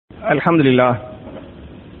الحمد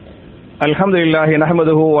لله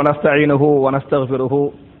نحمده ونستعينه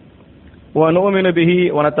ونستغفره ونؤمن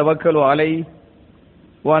به ونتوكل عليه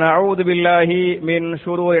ونعوذ بالله من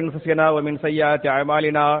شرور أنفسنا ومن سيئات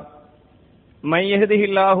أعمالنا من يهده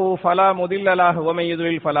الله فلا مضل له ومن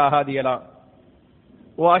يضلل فلا هادي له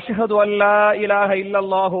وأشهد أن لا إله إلا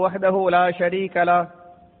الله وحده لا شريك له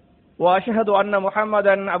وأشهد أن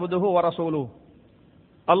محمدا عبده ورسوله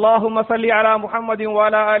اللهم صل على محمد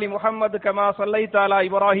وعلى آل محمد كما صليت على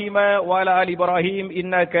إبراهيم وعلى آل إبراهيم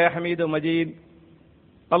إنك حميد مجيد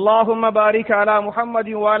اللهم بارك على محمد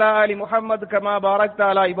وعلى آل محمد كما باركت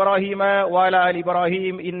على إبراهيم وعلى آل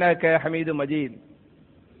إبراهيم إنك حميد مجيد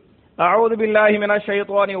أعوذ بالله من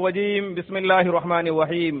الشيطان الرجيم بسم الله الرحمن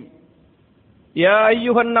الرحيم يا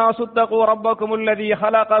أيها الناس اتقوا ربكم الذي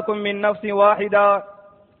خلقكم من نفس واحدة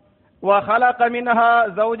وخلق منها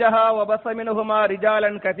زوجها وبث منهما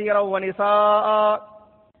رجالا كثيرا ونساء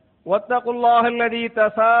واتقوا الله الذي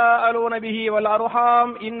تساءلون به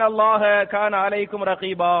والأرحام إن الله كان عليكم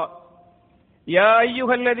رقيبا يا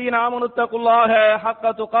أيها الذين آمنوا اتقوا الله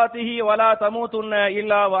حق تقاته ولا تموتن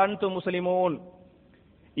إلا وأنتم مسلمون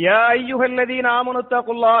يا أيها الذين آمنوا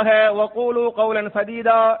اتقوا الله وقولوا قولا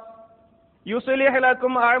سديدا يصلح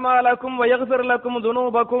لكم أعمالكم ويغفر لكم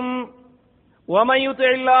ذنوبكم ومن يطع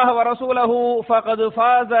الله ورسوله فقد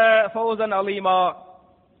فاز فوزا عظيما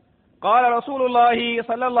قال رسول الله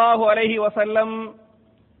صلى الله عليه وسلم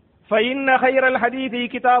فإن خير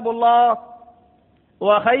الحديث كتاب الله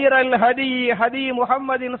وخير الهدي هدي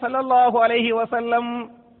محمد صلى الله عليه وسلم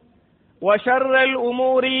وشر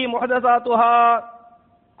الأمور محدثاتها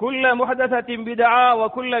كل محدثة بدعة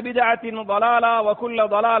وكل بدعة ضلالة وكل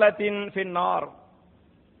ضلالة في النار.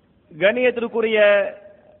 கண்ணியத்திற்குரிய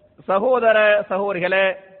சகோதர சகோதரிகளே,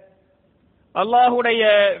 அல்லாஹுடைய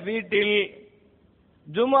வீட்டில்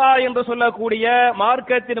ஜும்ஆ என்று சொல்லக்கூடிய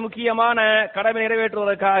மார்க்கத்தின் முக்கியமான கடமை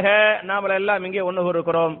நிறைவேற்றுவதற்காக நாம் எல்லாம் இங்கே ஒன்று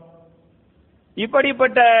இருக்கிறோம்.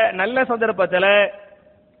 இப்படிப்பட்ட நல்ல சந்தர்ப்பத்தில்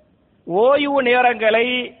ஓய்வு நேரங்களை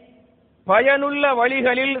பயனுள்ள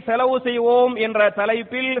வழிகளில் செலவு செய்வோம் என்ற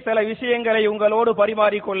தலைப்பில் சில விஷயங்களை உங்களோடு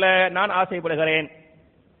பரிமாறிக்கொள்ள நான் ஆசைப்படுகிறேன்.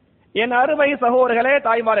 என் அருமை சகோதரர்களே,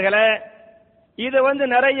 தாய்மார்களே, இது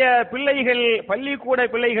நிறைய பிள்ளைகள், பள்ளிக்கூட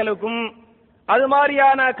பிள்ளைகளுக்கும் அது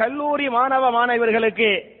மாதிரியான கல்லூரி மாணவ மாணவர்களுக்கு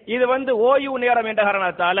இது ஓய்வு நேரம் என்ற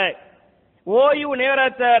காரணத்தால ஓய்வு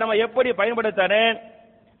நேரத்தை நம்ம எப்படி பயன்படுத்தணும்,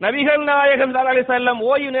 நபிகள் நாயகம் ஸல்லல்லாஹு அலைஹி வஸல்லம்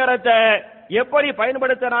ஓய்வு நேரத்தை எப்படி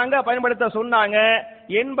பயன்படுத்த சொன்னாங்க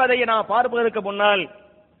என்பதை நான் பார்ப்பதற்கு முன்னால்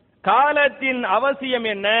காலத்தின் அவசியம்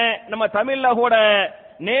என்ன, நம்ம தமிழ்ல கூட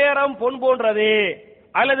நேரம் பொன் போன்றது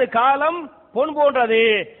அல்லது காலம் பொன் போன்றது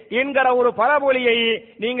என்கிற ஒரு பழமொழியை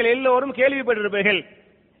நீங்கள் எல்லோரும் கேள்விப்பட்டிருப்பீர்கள்.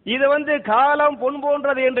 இது காலம் பொன்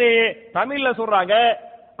போன்றது என்று தமிழ்ல சொல்றாங்க.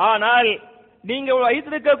 ஆனால் நீங்கள்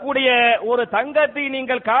வைத்திருக்கக்கூடிய ஒரு தங்கத்தை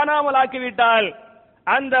நீங்கள் காணாமல் ஆக்கிவிட்டால்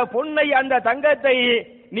அந்த பொன்னை, அந்த தங்கத்தை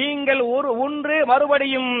நீங்கள் ஒன்று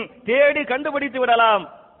மறுபடியும் தேடி கண்டுபிடித்து விடலாம்.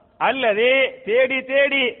 அல்லது தேடி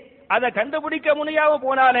தேடி அதை கண்டுபிடிக்க முடியாம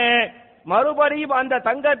போனாலே மறுபடியும் அந்த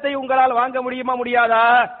தங்கத்தை உங்களால் வாங்க முடியுமா, முடியாதா?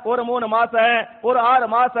 ஒரு 3 மாசம், ஒரு 6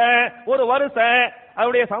 மாசம், ஒரு வருஷம்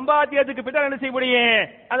அவருடைய சம்பாத்தியத்துக்கு பின்னால் என்ன செய்ய முடியும்?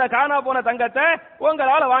 அந்த காணா போன தங்கத்தை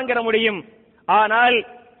உங்களால் வாங்கிட முடியும். ஆனால்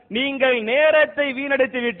நீங்கள் நேரத்தை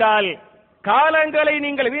வீணடித்து விட்டால், காலங்களை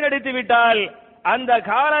நீங்கள் வீணடித்து விட்டால், அந்த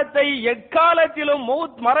காலத்தை எக்காலத்திலும்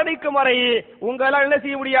மரணிக்கும் வரை உங்களால் என்ன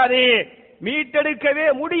செய்ய முடியாது, மீட்டெடுக்கவே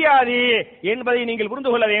முடியாது என்பதை நீங்கள்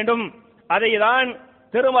புரிந்து கொள்ள வேண்டும். அதைதான்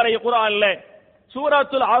திருமறை குர்ஆன்ல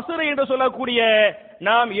சூரத்துல் அஸ்ர் என்று சொல்லக்கூடிய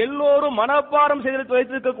நாம் எல்லோரும் மனப்பாடம் செய்து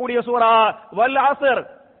வைத்திருக்கக்கூடிய சூரா வல் அஸ்ர்,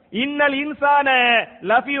 இன்னல் இன்சான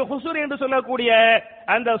லஃபீ ஹுஸ்ர் என்று சொல்லக்கூடிய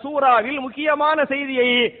அந்த சூராவில் முக்கியமான செய்தியை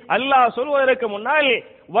அல்லாஹ் சொல்வதற்கு முன்னால்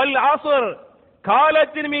வல் அஸ்ர்,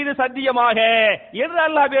 காலத்தின் மீது சத்தியமாக என்று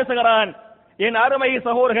அல்லாஹ் பேசுகிறான். என் அருமை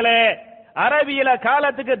சகோதரர்களே, அரபியில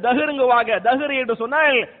காலத்துக்கு தஹ்ருங்குவாங்க. தஹ்ர் என்று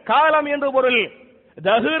சொன்னால் காலம் என்று பொருள்.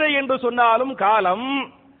 தஹ்ர் என்று சொன்னாலும் காலம்,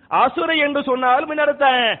 அசுர் என்று சொன்னாலும்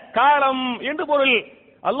அர்த்தம் காலம் என்று பொருள்.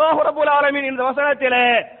 அல்லாஹ் ரப்பல் ஆலமீன் இந்த வசனத்திலே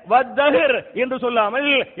வத்தஹர் என்று சொல்லாமல்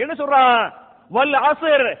என்ன சொல்றான்? வல்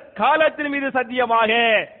அஸ்ர், காலத்தின் மீது சத்தியமாக,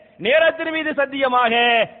 நேரத்தின் மீது சத்தியமாக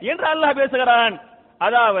என்று அல்லாஹ் பேசுகிறான்.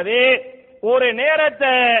 அதாவது ஒரு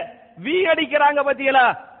நேரத்தை வீணடிக்கிறாங்க பத்தியலா,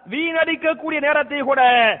 வீணடிக்கக்கூடிய நேரத்தை கூட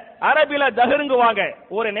அரபில தஹருங்குவாங்க.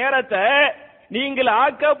 ஒரு நேரத்தை நீங்கள்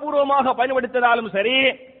ஆக்கப்பூர்வமாக பயன்படுத்தினாலும் சரி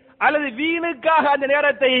அல்லது வீணுக்காக அந்த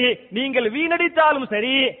நேரத்தை நீங்கள் வீணடித்தாலும்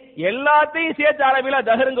சரி எல்லாத்தையும் சேர்த்து அரபில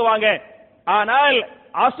தஹருங்குவாங்க. ஆனால்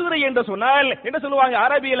அசுர் என்று சொன்னால் என்ன சொல்லுவாங்க?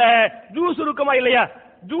 அரபில ஜூஸ் இருக்குமா இல்லையா?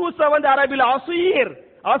 ஜூஸ அரபில அசீர்,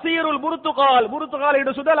 அசீருல் புர்துகால், புர்துகால்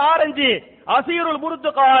என்று சொன்னால் ஆரஞ்சு, அசீருல்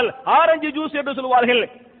புர்துகால், ஆரஞ்சு ஜூஸ் என்று சொல்வார்கள்.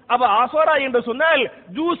 அப்ப அசரா என்று சொன்னால்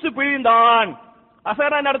ஜூஸ் பிழிந்தான்.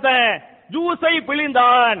 அசரா அர்த்தம் ஜூஸை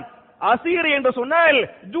பிழிந்தான். அசீர் என்று சொன்னால்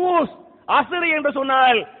ஜூஸ், அசர் என்று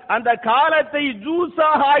சொன்னால் அந்த காலத்தை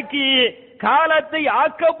ஜூஸாக ஆக்கி காலத்தை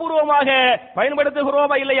ஆக்கப்பூர்வமாக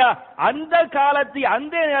பயன்படுத்துகிறோமா இல்லையா? அந்த காலத்தை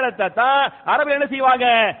அந்த நேரத்தை தான் அரபு என்ன செய்வாங்க?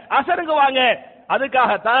 அசருங்குவாங்க.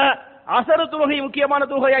 அதுக்காகத்தான் அசரு தொழுகை முக்கியமான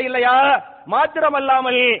தொழுகையா இல்லையா?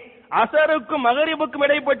 மாத்திரமல்லாமல் அசருக்கும் மகரிபுக்கும்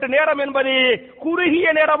இடைப்பட்ட நேரம் என்பது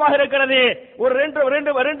குறுகிய நேரமாக இருக்கிறது. ஒரு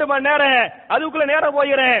ரெண்டு மணி நேரம் அதுக்குள்ள நேரம்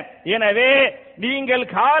போகிறேன். எனவே நீங்கள்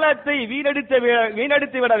காலத்தை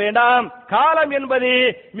வீணடித்து விட வேண்டாம். காலம் என்பது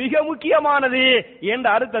மிக முக்கியமானது என்ற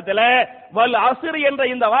அர்த்தத்தில் வல் அஸ்ர் என்ற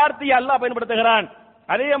இந்த வார்த்தையை அல்லாஹ் பயன்படுத்துகிறான்.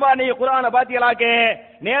 அதே மாதிரி குர்ஆனை பாத்தீங்களாக்க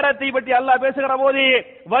நேரத்தை பற்றி அல்லாஹ் பேசுகிற போது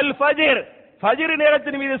வல் ஃபஜ்ர், ஃபஜ்ர்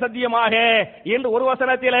நேரத்தின் மீது சத்தியமாக என்று ஒரு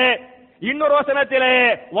வசனத்திலே, இன்னொரு வசனத்திலே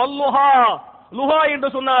வல்லுஹா, லுஹா என்று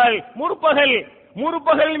சொன்னால் முற்பகல்,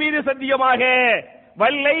 முற்பகல் மீது சத்தியமாக,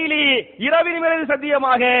 வல்லைலி இரவின் மீது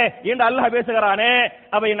சத்தியமாக என்று அல்லாஹ் பேசுகிறானே.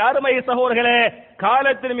 அவை அருமை சகோதரர்களே,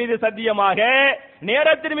 காலத்தின் மீது சத்தியமாக,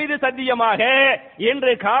 நேரத்தின் மீது சத்தியமாக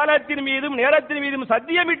என்று காலத்தின் மீதும் நேரத்தின் மீதும்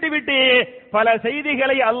சத்தியமிட்டு விட்டு பல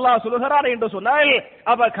செய்திகளை அல்லாஹ் சொல்கிறான் என்று சொன்னால்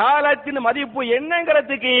அப்ப காலத்தின் மதிப்பு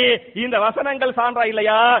என்னங்கிறதுக்கு இந்த வசனங்கள் சான்றா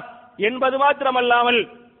இல்லையா என்பது மாத்திரமல்லாமல்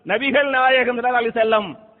நபிகள் நாயகம் ஸல்லல்லாஹு அலைஹி வஸல்லம்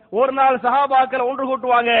ஒரு நாள் சஹாபாக்களை ஒன்று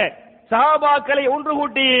கூட்டுவாங்க. சஹாபாக்களை ஒன்று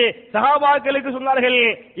கூட்டி சஹாபாக்களுக்கு சொன்னார்கள்,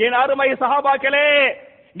 என் அருமை சஹாபாக்களே,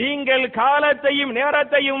 நீங்கள் காலத்தையும்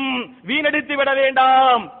நேரத்தையும் வீணடித்து விட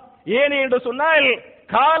வேண்டாம். ஏன் என்று சொன்னால்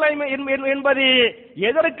காலம் என்பது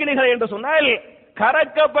எதற்கு நிகர் என்று சொன்னால்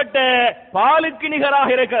கறக்கப்பட்ட பாலுக்கு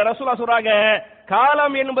நிகராக இருக்க. ரசூலுல்லாஹ் சொல்றாங்க,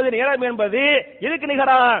 காலம் என்பது நேரம் என்பது எதுக்கு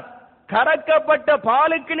நிகரா? கறக்கப்பட்ட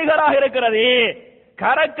பாலுக்கு நிகராக இருக்கிறது.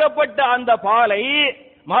 கறக்கப்பட்ட அந்த பாலை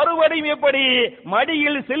மறுபடியும் எப்படி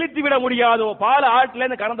மடியில் செலுத்தி விட முடியாதோ, பால் ஆட்டுல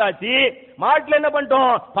இருந்து கறந்தாச்சு, மாட்டுல என்ன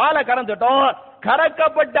பண்ணிட்டோம்? பாலை கறந்துட்டோம்.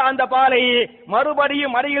 கறக்கப்பட்ட அந்த பாலை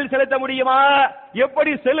மறுபடியும் மடியில் செலுத்த முடியுமா?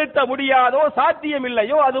 எப்படி செலுத்த முடியாதோ, சாத்தியம்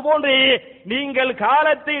இல்லையோ, அதுபோன்று நீங்கள்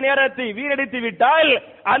காலத்தை நேரத்தை வீணடித்து விட்டால்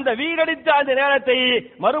அந்த வீணடித்த அந்த நேரத்தை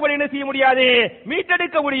மறுபடியும் என்ன செய்ய முடியாது?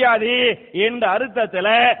 மீட்டெடுக்க முடியாது என்ற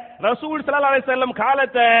அர்த்தத்தில் ரசூல் ஸல்லல்லாஹு அலைஹி வஸல்லம்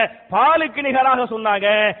காலத்தை பாலுக்கு நிகராக சொன்னாங்க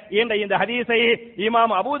என்ற இந்த ஹதீஸை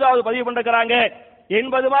இமாம் அபூதாவூத் பதிவு பண்ணிருக்கிறாங்க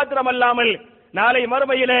என்பது மாத்திரமல்லாமல் நாளை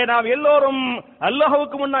மறுமையிலே நாம் எல்லோரும்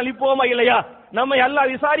அல்லாஹ்வுக்கு முன்னால் நிற்போமா இல்லையா? நம்மை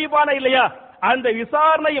அல்லாஹ் விசாரிப்பானா இல்லையா? அந்த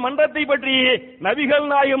விசாரணை மன்றத்தை பற்றி நபிகள்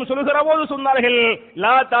நாயகம் சொல்லுகிற போது சொன்னார்கள்,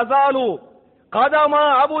 லா தஸாலு கதமா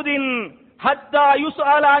அபுதின் ஹத்தா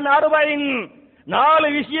யுஸ்அல அன் அர்பஇன்.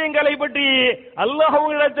 4 விஷயங்களை பற்றி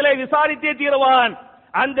அல்லாஹ்விடத்திலே விசாரித்தே தீருவான்.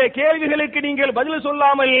 அந்த கேள்விகளுக்கு நீங்கள் பதில்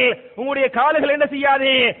சொல்லாமல் உங்களுடைய கால்கள் என்ன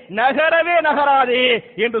செய்யாது? நகரவே நகராது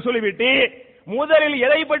என்று சொல்லிவிட்டு முதலில்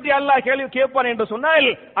எதை பற்றி அல்லாஹ் கேள்வி கேட்பான் என்று சொன்னால்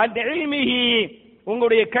அந்த இல்மிஹி,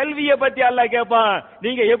 உங்களுடைய கல்வியை பற்றி அல்லாஹ் கேட்பான்.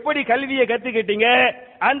 நீங்க எப்படி கல்வியை கத்துக்கிட்டீங்க,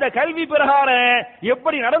 அந்த கல்வி பிரகாரம்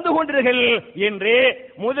எப்படி நடந்து கொண்டீர்கள் என்று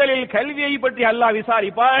முதலில் கல்வியை பற்றி அல்லாஹ்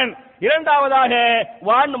விசாரிப்பான். இரண்டாவதாக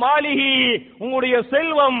வான் மாலிஹி, உங்களுடைய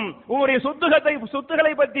செல்வம், உங்களுடைய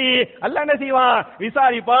சொத்துக்களை பற்றி அல்லாஹ் என்ன செய்வான்?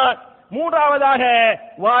 விசாரிப்பான். மூன்றாவதாக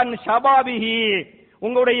வான் ஷபாபிஹி,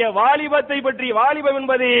 உங்களுடைய வாலிபத்தை பற்றி. வாலிபம்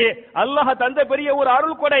என்பது அல்லாஹ் தந்த பெரிய ஒரு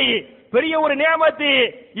அருள் கொடை, பெரிய ஒரு நியமத்து.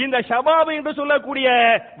 இந்த ஷபாப் என்று சொல்லக்கூடிய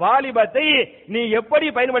வாலிபத்தை நீ எப்படி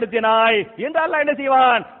பயன்படுத்தினாய் என்று அல்லாஹ் என்ன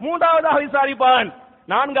செய்வான்? மூன்றாவதாக விசாரிப்பான்.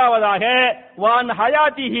 நான்காவதாக வான்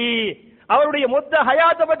ஹயாத்திஹி, அவருடைய மொத்த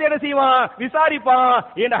ஹயாத்தை பற்றி என்ன செய்வான்? விசாரிப்பான்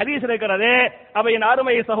என்ற ஹதீஸ் இருக்கிறது. அப்ப என்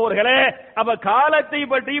அருமை சகோதரர்களே, அப்ப காலத்தை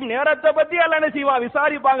பற்றியும் நேரத்தை பற்றி அல்லாஹ் என்ன செய்வான்?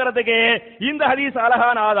 விசாரிப்பாங்கிறதுக்கு இந்த ஹதீஸ்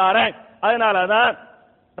அழகான ஆதாரம். அதனாலதான்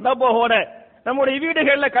நம்முடைய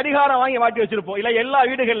வீடுகள்ல கடிகாரம் வாங்கி மாட்டி வச்சிருப்போம் இல்ல? எல்லா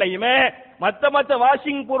வீடுகள்லயுமே மத்த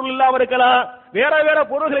வாஷிங் பொருள் இல்லாம இருக்கலாம், வேற வேற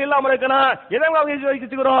பொருள்கள் இல்லாம இருக்கலாம். எதை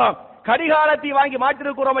வச்சுக்கிறோம்? கடிகாரத்தை வாங்கி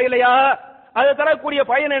மாற்றிருக்கிறோமா இல்லையா? அது தரக்கூடிய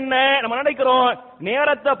பயன் என்ன? நம்ம நினைக்கிறோம்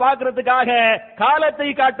நேரத்தை பார்க்கறதுக்காக காலத்தை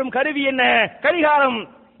காட்டும் கருவி என்ன? கடிகாரம்.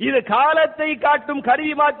 இது காலத்தை காட்டும்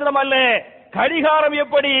கருவி மாத்திரம் அல்ல, கடிகாரம்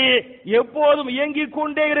எப்படி எப்போதும் இயங்கிக்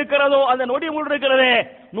கொண்டே இருக்கிறதோ அந்த நொடி முள் இருக்கிறது,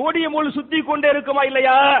 நொடி முள் சுத்தி கொண்டே இருக்குமா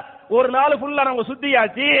இல்லையா? ஒரு நாள் ஃபுல்லா நம்ம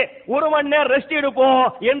சுத்தியாச்சு, 1 மணி நேரம் ரெஸ்ட் எடுப்போம்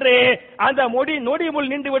என்று அந்த நொடி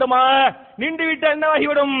முள் நின்று விடுமா? நின்று விட்டு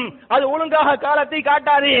என்னவாகிவிடும்? அது ஒழுங்காக காலத்தை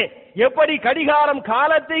காட்டாது. எப்படி கடிகாரம்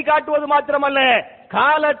காலத்தை காட்டுவது மாத்திரமல்ல,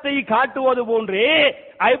 காலத்தை காட்டுவது போன்று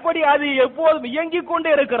எப்படி அது எப்போதும் இயங்கிக் கொண்டே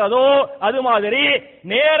இருக்கிறதோ அது மாதிரி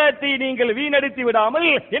நேரத்தை நீங்கள் வீணடித்து விடாமல்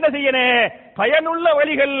என்ன செய்யணும்? பயனுள்ள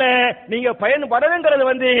வழிகள்ல நீங்க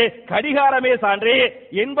பயன்படுங்கிறது கடிகாரமே சான்று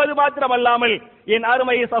என்பது மாத்திரமல்லாமல் என்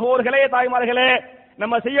அருமை சகோதரர்களே, தாய்மார்களே,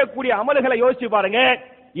 நம்ம செய்யக்கூடிய அமல்களை யோசிச்சு பாருங்க.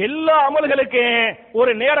 எல்லா அமல்களுக்கு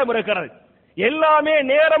ஒரு நேரம் இருக்கிறது. எல்லாமே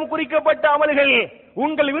நேரம் குறிக்கப்பட்ட அமல்கள்.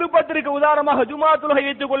 உங்கள் விருப்பத்திற்கு உதாரணமாக ஜுமா தொழுகை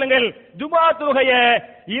வைத்துக் கொள்ளுங்கள். ஜுமா தொழுகைய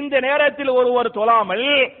இந்த நேரத்தில் ஒருவர் தொழாமல்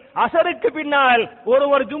அசருக்கு பின்னால்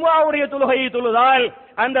ஒருவர் ஜுமாவுடைய தொழுகையை தொழுதால்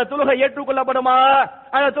அந்த தொழுகை ஏற்றுக்கொள்ளப்படுமா?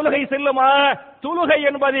 அந்த தொழுகை செல்லுமா? தொழுகை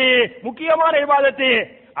என்பது முக்கியமான இபாதத்து.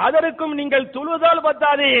 அதற்கும் நீங்கள் தொழுதால்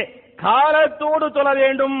பத்தாது, காலத்தோடு தொழ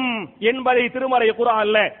வேண்டும் என்பதை திருமறை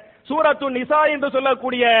குர்ஆன்ல சூரத்து நிசா என்று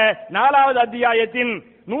சொல்லக்கூடிய 4வது அத்தியாயத்தின்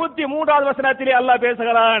 103வது வசனத்திலே அல்லாஹ்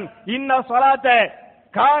பேசுகிறான். இன்ன ஸலாத்த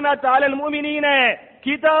கானத் அலல் முஃமினீன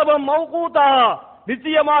கிதாபம் மௌகூதா.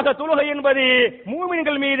 நிச்சயமாக தொழுகை என்பது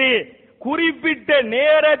மூமின்கள் மீது குறிப்பிட்ட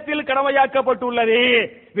நேரத்தில் கடமையாக்கப்பட்டுள்ளது.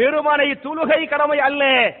 வெறுமனை தொழுகை கடமை அல்ல.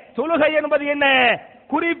 தொழுகை என்பது என்ன?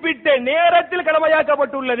 குறிப்பிட்ட நேரத்தில்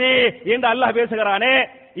கடமையாக்கப்பட்டுள்ளது என்று அல்லாஹ் பேசுகிறானே.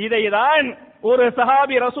 இதைதான் ஒரு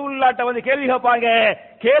சஹாபி ரசூலுல்லாஹ்ட்ட வந்து கேள்வி கேட்பாங்க.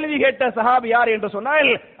 கேள்வி கேட்ட சஹாபி யார் என்று சொன்னால்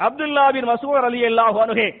அப்துல்லா பின் மஸ்ஊத் ரலியல்லாஹு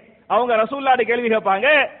அன்ஹு. அவங்க ரசூலுல்லாஹ்ட்ட கேள்வி கேட்பாங்க,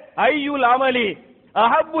 ஐயுல் அமலி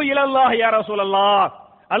அஹப்பு இலல்லாஹ் யா ரசூலல்லாஹ்.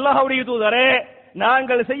 அல்லாஹ்வுடைய தூதரே,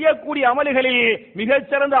 நாங்கள் செய்யக்கூடிய அமல்களில்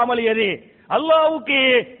மிகச்சிறந்த அமல் எது? அல்லாஹ்வுக்கு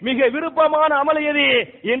மிக விருப்பமான அமல் எது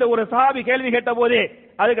என்று ஒரு சஹாபி கேள்வி கேட்ட போது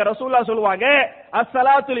அதுக்கு ரசூலுல்லாஹ் சொல்லுவாங்க,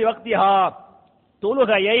 அஸ்ஸலாத்து லி வக்திஹா.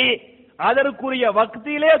 தொழுகையை அதற்குரிய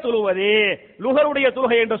வக்தியிலே தொழுவது. லுஹருடைய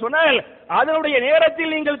தொழுகை என்று சொன்னால் அதனுடைய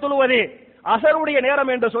நேரத்தில் நீங்கள் தொழுவது. அசருடைய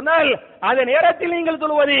நேரம் என்று சொன்னால் அதே நேரத்தில் நீங்கள்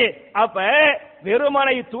தொழுவது. அப்ப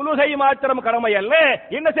வெறுமனை தொழுகை மாத்திரம் கடமை அல்ல,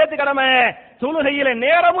 என்ன சேர்த்து கடமை? தொழுகையில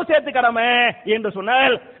நேரமும் சேர்த்து கடமை என்று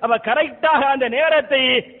சொன்னால் அப்ப கரெக்டாக அந்த நேரத்தை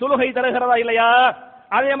தொழுகை தருகிறதா இல்லையா?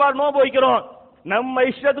 அதே மாதிரி நோன்பு வைக்கிறோம். நம்ம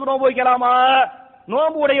இஷ்டத்துக்கு நோன்பு வைக்கலாமா?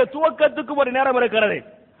 நோன்புடைய துவக்கத்துக்கு ஒரு நேரம் இருக்கிறது,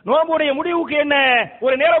 நோம்புடைய முடிவுக்கு என்ன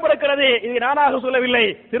ஒரு நேரம் இருக்கிறது. இது நானாக சொல்லவில்லை,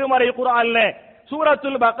 திருமறை குர்ஆன்ல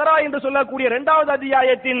சூரத்துல் பக்ரா என்று சொல்லக்கூடிய 2வது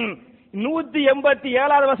அத்தியாயத்தின்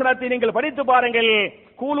 187வது வசனத்தை நீங்கள் படித்து பாருங்கள்.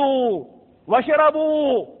 குலு வஷ்ரபு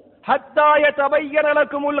ஹத்தா யதபய்யன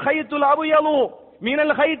லக்குமுல் ஹைத்துல் அப்யது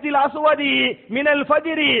மினல் ஹைத்தில் அஸ்வதி மினல்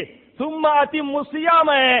ஃபஜ்ரி ثم அத்திம்மு ஸியாம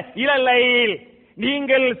இலல் லைல்.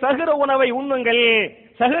 நீங்கள் சஹர் உணவை உண்ணுங்கள்,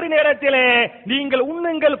 சஹர் நேரத்திலே நீங்கள்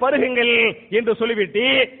உண்ணுங்கள், பருகுங்கள் என்று சொல்லிவிட்டு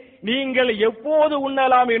நீங்கள் எப்போது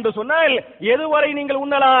உண்ணலாம் என்று சொன்னால் எதுவரை நீங்கள்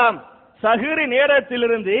உண்ணலாம்? சஹர்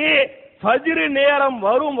நேரத்திலிருந்து ஃபஜ்ர் நேரம்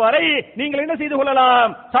வரும் வரை நீங்கள் என்ன செய்து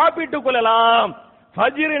கொள்ளலாம்? சாப்பிட்டுக் கொள்ளலாம்.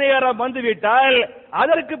 ஃபஜ்ர் நேரம் வந்துவிட்டால்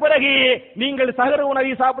அதற்கு பிறகு நீங்கள் சஹர்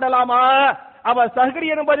உணவை சாப்பிடலாமா? அவ சஹர்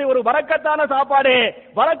என்பது ஒரு பரக்கத்தான சாப்பாடு,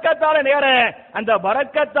 பரக்கத்தான நேரம். அந்த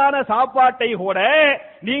பரக்கத்தான சாப்பாட்டை கூட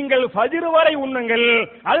நீங்கள் ஃபஜ்ர் வரை உண்ணுங்கள்,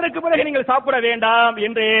 அதற்கு பிறகு நீங்கள் சாப்பிட வேண்டாம்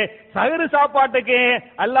என்று சஹர் சாப்பாட்டுக்கு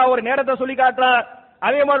அல்லாஹ் ஒரு நேரத்தை சொல்லி காட்டுறார்.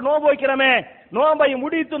 அதே மாதிரி நோன்பு வைக்கிறோமே, நோன்பை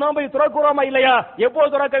முடித்து நோன்பை துறக்கிறோமா இல்லையா?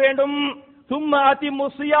 எப்போது துறக்க வேண்டும்? சும்ம அத்திம்மு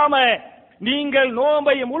ஸியாம, நீங்கள்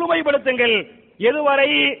நோன்பை முழுமைப்படுத்துங்கள். எதுவரை?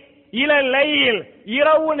 இலல் லைல்,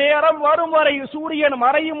 இரவு நேரம் வரும் வரை, சூரியன்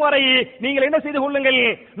மறையும் வரை நீங்கள் என்ன செய்து கொள்ளுங்கள்?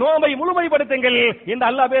 நோன்பை முழுமைப்படுத்துங்கள் என்று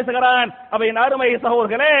அல்லாஹ் பேசுகிறான். அப்ப என் அருமை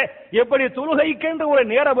சகோதரர்களே, எப்படி தொழுகைக்கென்று ஒரு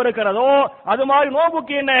நேரம் இருக்கிறதோ அது மாதிரி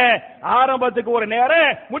நோன்புக்கு என்ன ஆரம்பத்துக்கு ஒரு நேரம்,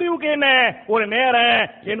 முடிவுக்கு என்ன ஒரு நேரம்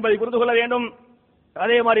என்பதை புரிந்து கொள்ள வேண்டும்.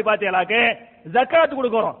 அதே மாதிரி பார்த்தீங்களாக்க ஜக்காத்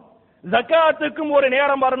கொடுக்கிறோம், ஜக்காத்துக்கும் ஒரு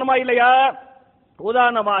நேரம் வரணுமா இல்லையா?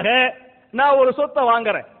 உதாரணமாக நான் ஒரு சொத்தை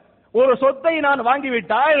வாங்குறேன், ஒரு சொத்தை நான்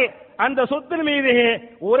வாங்கிவிட்டால் அந்த சொத்தின் மீது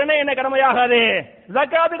உடனே என்ன கடமையாகாது?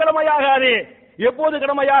 ஜக்காத் கடமையாகாது. எப்போது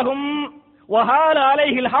கடமையாகும்? வஹால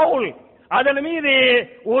அலைஹில் ஹவுல், அதன் மீது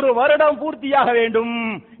ஒரு வருடம் பூர்த்தியாக வேண்டும்.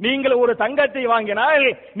 நீங்கள் ஒரு தங்கத்தை வாங்கினால்,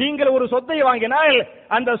 நீங்கள் ஒரு சொத்தை வாங்கினால்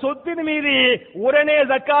அந்த சொத்தின் மீது உடனே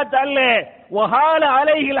ஜக்காத் அல்ல, வஹால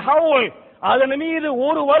அலைஹில் ஹவுல், அதன் மீது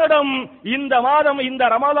ஒரு வருடம். இந்த மாதம் இந்த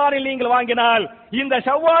ரமலானில் நீங்கள் வாங்கினால், இந்த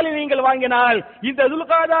ஷவ்வாலில் நீங்கள் வாங்கினால், இந்த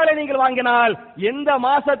துல்காதாவில் நீங்கள் வாங்கினால், எந்த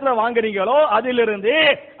மாசத்துல வாங்குறீங்களோ அதிலிருந்து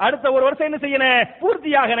அடுத்த ஒரு வருஷம் என்ன செய்யணும்?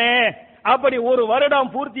 பூர்த்தியாகணும். அப்படி ஒரு வருடம்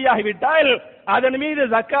பூர்த்தியாகிவிட்டால் அதன் மீது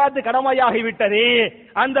ஜக்காத்து கடமையாகிவிட்டது.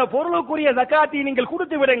 அந்த பொருளுக்குரிய ஜக்காத்தை நீங்கள்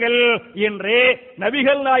கொடுத்து விடுங்கள் என்று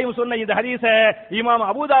நபிகள் நாயகம் சொன்ன இந்த ஹதீஸ இமாம்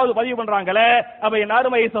அபூதாவுத் பதிவு பண்றாங்களே. அப்ப என்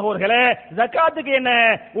அருமை சகோதரர்களே, ஜக்காத்துக்கு என்ன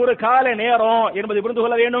ஒரு கால நேரம் என்பதை புரிந்து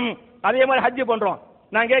கொள்ள வேண்டும். அதே மாதிரி ஹஜ் பண்றோம்.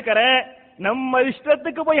 நான் கேட்கிறேன், நம்ம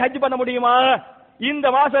இஷ்டத்துக்கு போய் ஹஜ் பண்ண முடியுமா? இந்த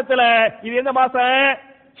மாசத்துல, இது எந்த மாசம்?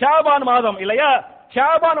 ஷாபான் மாதம் இல்லையா?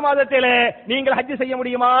 ஷாபான் மாதத்திலே நீங்கள் ஹஜ் செய்ய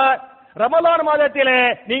முடியுமா? ரமலான் மாதத்திலே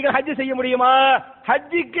நீங்கள் ஹஜ் செய்ய முடியுமா?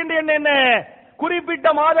 ஹஜ்ஜுக்கு என்ன குறிப்பிட்ட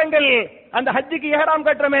மாதங்கள், அந்த ஹஜ்ஜுக்கு இஹ்ராம்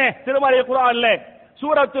கட்டுறமே திருமறை குர்ஆன்ல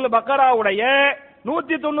சூரத்துல் பக்ராவுடைய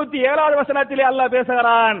 197வது வசனத்திலே அல்லாஹ்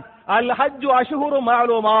பேசுகிறான், அல் ஹஜ்ஜு அஷ்ஹுரு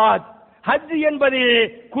மஅலூமாத், ஹஜ் என்பது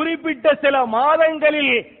குறிப்பிட்ட சில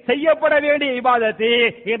மாதங்களில் செய்யப்பட வேண்டிய இபாதத்து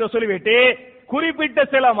என்று சொல்லிவிட்டு குறிப்பிட்ட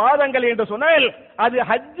சில மாதங்கள் என்று சொன்னால் அது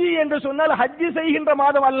ஹஜ் என்று சொன்னால் ஹஜ் செய்கின்ற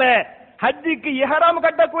மாதம் அல்ல, ஹஜ்ஜுக்கு இஹ்ராம்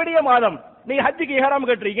கட்டக்கூடிய மாதம். நீங்க ஹஜ்ஜுக்கு இஹ்ராம்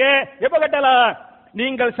கட்டுறீங்க, எப்ப கட்டலாம்?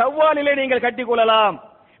 நீங்கள் ஷவ்வாலிலே நீங்கள் கட்டிக் கொள்ளலாம்.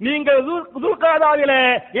 நீங்கள் துல்காதாவிலே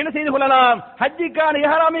என்ன செய்து கொள்ளலாம்? ஹஜ்ஜுக்கான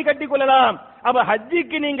இஹ்ராமை கட்டிக் கொள்ளலாம். அப்ப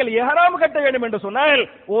ஹஜ்ஜுக்கு நீங்கள் இஹ்ராம் கட்ட வேண்டும் என்று சொன்னால்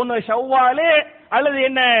ஒன்னு ஷவ்வாலே அல்லது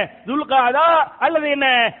என்ன துல்காதா அல்லது என்ன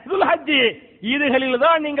துல்ஹஜ், இதுகளில்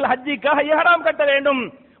தான் நீங்கள் ஹஜ்ஜுக்காக இஹ்ராம் கட்ட வேண்டும்.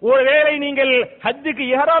 ஒருவேளை நீங்கள் ஹஜ்ஜுக்கு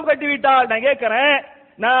இஹ்ராம் கட்டிவிட்டால், நான் கேட்கிறேன்,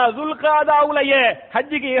 நான் துல்காதாவுலய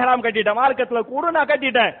ஹஜ்ஜுக்கு இஹ்ராம் கட்டிட்டேன், மார்க்கத்துல கூட நான்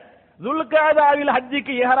கட்டிட்டேன். துல்காதாவில்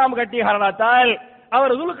ஹஜ்ஜுக்கு இஹ்ராம் கட்டி ஹரணத்தால்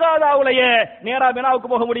அவர் துல்காதாவுலய நேரா மினாவுக்கு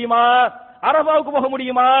போக முடியுமா? அரபாவுக்கு போக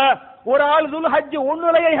முடியுமா? ஒரு ஆள் துல்ஹஜ்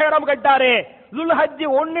 1 இஹ்ராம் கட்டாரு, துல்ஹஜ்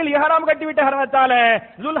 1 இஹ்ராம் கட்டி விட்ட காரணத்தால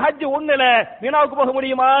துல்ஹஜ் 1 மினாவுக்கு போக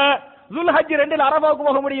முடியுமா? துல்ஹஜ் 2 அரபாவுக்கு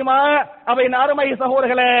போக முடியுமா? அவை அருமை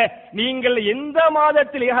சகோதரர்களே, நீங்கள் எந்த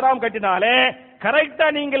மாதத்தில் இஹ்ராம் கட்டினாலே கரெக்டா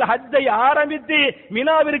நீங்கள் ஹஜ்ஜை ஆரம்பித்து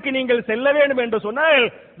மினாவிற்கு நீங்கள் செல்ல வேண்டும் என்று சொன்னால்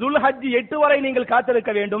துல்ஹஜ் 8 வரை நீங்கள்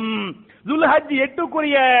காத்திருக்க வேண்டும். துல்ஹஜ்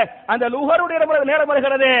 8க்குரிய அந்த லுஹருடைய நேரம்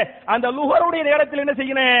வருகிறது, அந்த லுஹருடைய நேரத்தில் என்ன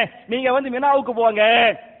செய்யணும்? நீங்க மினாவுக்கு போங்க.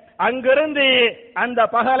 அங்கிருந்து அந்த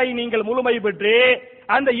பகலை நீங்கள் முழுமை பெற்று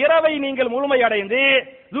அந்த இரவை நீங்கள் முழுமை அடைந்து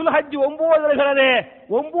துல்ஹஜ் 9 வருகிறது,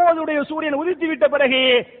 9 சூரியன் உதித்து விட்ட பிறகு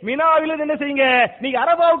மினாவில் என்ன செய்யுங்க? நீங்க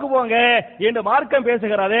அரபாவுக்கு போங்க என்று மார்க்கம்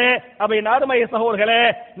பேசுகிறது. அப்ப என் அருமை சகோதரர்களே,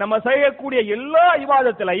 நம்ம செய்யக்கூடிய எல்லா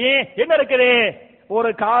இபாதத்திலையும் என்ன இருக்குது?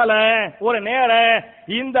 ஒரு கால ஒரு நேரம்,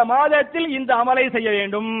 இந்த மாதத்தில் இந்த அமலை செய்ய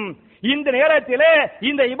வேண்டும், இந்த நேரத்திலே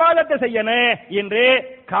இந்த இபாதத்தை செய்யணும் என்று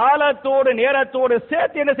காலத்தோடு நேரத்தோடு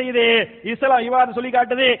சேர்த்து என்ன செய்யுது இஸ்லாம் இவ்வாறு சொல்லி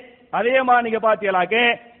காட்டுது. அதே மாதிரி நீங்க பாத்தீங்களாக்க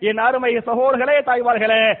என் அருமை சகோதரர்களே,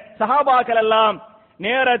 தாய்மார்களே, சஹாபாக்கள் எல்லாம்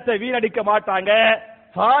நேரத்தை வீணடிக்க மாட்டாங்க,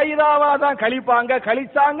 ஃபாயிதாவா தான் கழிப்பாங்க,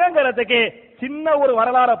 கழிச்சாங்கிறதுக்கு சின்ன ஒரு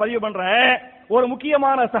வரலாறு பதிவு பண்றேன். ஒரு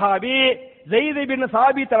முக்கியமான சஹாபி ஸைத் பின்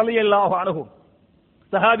சாபித் ரலியல்லாஹு அன்ஹு.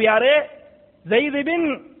 சஹாபி யாரு? ஸைத் பின்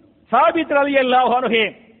சாபித் ரலியல்லாஹு அன்ஹு.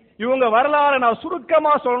 இவங்க வரலாறு நான்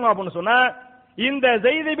சுருக்கமா சொல்லணும் அப்படின்னு சொன்னா, இந்த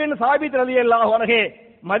ஸைத் பின் சாபித் ரலியல்லாஹு அன்ஹு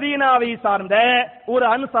மதீனாவை சார்ந்த ஒரு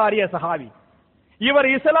அன்சாரிய சஹாபி. இவர்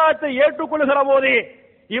இஸ்லாத்தை ஏற்றுக்கொள்கிற போது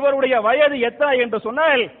இவருடைய வயது எத்தனை என்று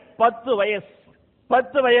சொன்னால் 10 வயசு.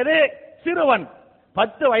 10 வயது சிறுவன்.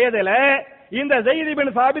 10 வயதுல இந்த ஸைத்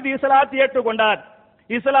பின் சாபித் இஸ்லாத்தை ஏற்றுக்கொண்டார்.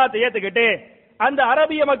 இஸ்லாத்தை ஏத்துக்கிட்டு அந்த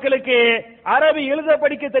அரபிய மக்களுக்கு அரபி எழுத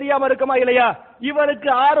படிக்க தெரியாம இருக்குமா இல்லையா? இவருக்கு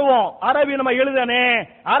ஆர்வம், அரபி நம்ம எழுதனே,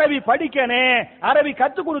 அரபி படிக்கனே, அரபி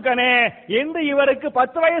கத்துக் கொடுக்கனே என்று இவருக்கு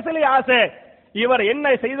 10 வயசுல ஆசை. இவர் என்ன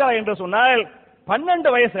செய்தார் என்று சொன்னால்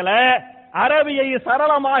 12 வயசுல அரபியை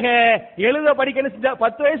சரளமாக எழுத படிக்க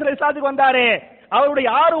 10 வயசுல இஸ்லாத்துக்கு வந்தாரு. அவருடைய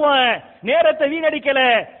ஆர்வம் நேரத்தை வீணடிக்கல,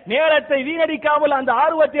 நேரத்தை வீணடிக்காமல் அந்த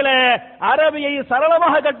ஆர்வத்தில் அரபியை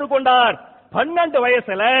சரளமாக கற்றுக்கொண்டார். 12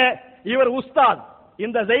 வயசுல இவர் உஸ்தாத்.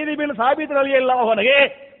 இந்த ஸைத் பின் சாபித் ரலியல்லாஹு அன்ஹு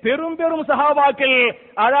பெரும் பெரும் சஹாபாக்கள்,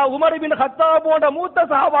 அதாவது உமர் பின் கத்தாப் போன்ற மூத்த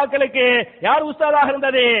சஹாபாக்களுக்கு யார் உஸ்தாதாக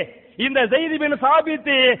இருந்தது? இந்த ஸைத் பின்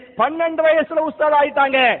சாபித் 12 வயசுல உஸ்தாத்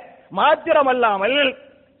ஆயிட்டாங்க. மாத்திரமல்லாமல்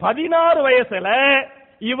 16 வயசுல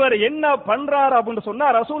இவர் என்ன பண்றார் அப்படின்னு சொன்னா,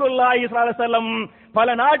 ரசூலுல்லாஹி ஸல்லல்லாஹு அலைஹி வஸல்லம்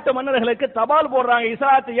பல நாட்டு மன்னர்களுக்கு தபால் போடுறாங்க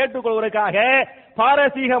இஸ்லாத்தை ஏற்றுக்கொள்வதற்காக.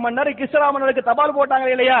 பாரசீக மன்னர் கிஸ்ரா மன்னருக்கு தபால் போட்டாங்க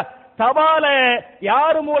இல்லையா? தபால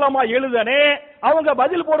யாரு மூலமா எழுதனே அவங்க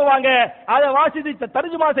பதில் போடுவாங்க, அதை வாசித்து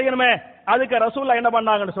தர்ஜுமா செய்யணுமே. அதுக்கு ரசூலுல்லாஹ் என்ன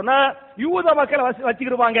பண்ணாங்கன்னு சொன்னா, யூத மக்கள்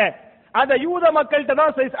வச்சுக்கிடுவாங்க. அந்த யூத மக்கள்கிட்ட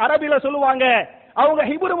தான் அரபில சொல்லுவாங்க, அவங்க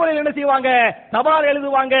ஹிப்ரு மொழியில் என்ன செய்வாங்க? தபால்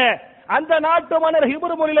எழுதுவாங்க. அந்த நாட்டு மன்னர்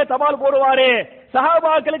ஹிப்ரு மொழியில தபால் போடுவாரு.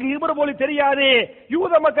 சஹாபாக்களுக்கு ஹிப்ரு மொழி தெரியாது,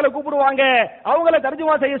 யூத மக்களை கூப்பிடுவாங்க, அவங்கள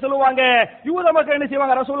தர்ஜுமா செய்ய சொல்லுவாங்க. யூத மக்கள் என்ன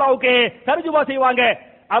செய்வாங்க? ரசூலுல்லாஹ்வுக்கு தர்ஜுமா செய்வாங்க.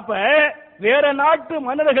 அப்ப வேற நாட்டு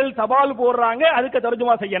மன்னர்கள் தபால் போடுறாங்க, அதுக்கு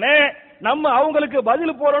தர்ஜுமா செய்யணும். நம்ம அவங்களுக்கு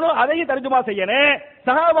பதில் போடணும், அதையும் தர்ஜுமா செய்யணும்.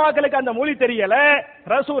 சஹாபாக்களுக்கு அந்த மொழி தெரியல,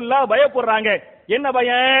 ரசூலுல்லாஹ் பயப்படுறாங்க. என்ன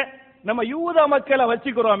பயம்? நம்ம யூத மக்களை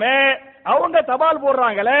வச்சுக்கிறோமே, அவங்க தபால்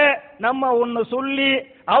போடுறாங்களே, நம்ம ஒன்னு சொல்லி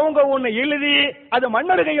அவங்க ஒன்னு எழுதி அது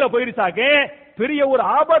மன்னர் கையில போயிருச்சாக்கு பெரிய ஒரு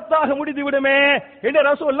ஆபத்தாக முடிந்து விடுமே என்று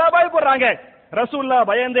ரசூலுல்லாஹ் பயப்படுறாங்க. ரசூலுல்லாஹ்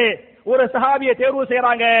பயந்து ஒரு சஹாபியை தேர்வு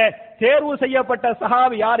செய்யறாங்க. தேர்வு செய்யப்பட்ட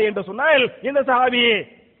சஹாபி யார் என்று சொன்னால் இந்த சஹாபி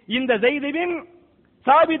இந்த ஸைத் பின்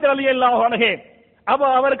சாபித் ரலியல்லாஹு அன்ஹு. அப்ப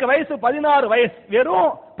அவருக்கு வயசு 16 வயசு, வெறும்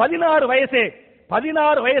 16 வயசு.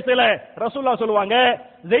 16 வயசுல ரசூலுல்லாஹ் சொல்லுவாங்க,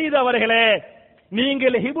 ஸைத் அவர்களே,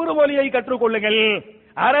 நீங்கள் ஹிப்ரு மொழியை கற்றுக்கொள்ளுங்கள்,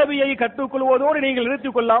 அரபியை கற்றுக்கொள்வதோடு நீங்கள்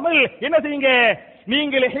நிறுத்திக் கொள்ளாமல் என்ன செய்யுங்க?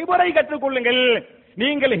 நீங்கள் ஹிப்ரை கற்றுக்கொள்ளுங்கள்.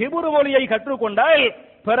 நீங்கள் ஹிப்ரு மொழியை கற்றுக்கொண்டால்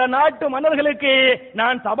பிற நாட்டு மன்னர்களுக்கு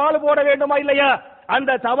நான் தபால் போட வேண்டுமா இல்லையா?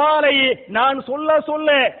 அந்த தபாலை நான் சொல்ல சொல்ல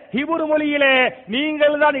ஹிப்ரு மொழியிலே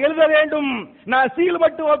நீங்கள் தான் எழுத வேண்டும். நான் சீல்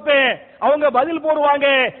மட்டும் வைப்பேன், அவங்க பதில் போடுவாங்க,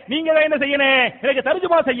 நீங்க தான் என்ன செய்யணும், எனக்கு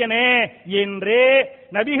தர்ஜுமா செய்யணும் என்று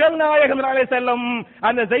நபிகள் நாயகம் ஸல்லல்லாஹு அலைஹி வஸல்லம்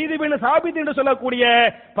அந்த ஸைத் பின் சாபித் என்று சொல்லக்கூடிய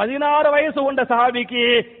 16 வயசு கொண்ட சஹாபிக்கு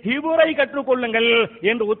ஹிப்ரை கற்றுக்கொள்ளுங்கள்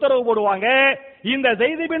என்று உத்தரவு போடுவாங்க. இந்த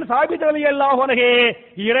ஸைத் பின் சாபித் ரலியல்லாஹு அன்ஹு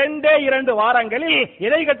 2 வாரங்களில்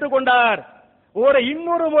எதை கற்றுக்கொண்டார்? ஒரு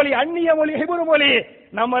இன்னொரு மொழி, அந்நிய மொழி, ஹிப்ரு மொழி.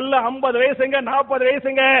 நம்ம எல்லாம் 50 வயசுங்க 40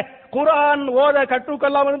 வயசுங்க குர்ஆன் ஓத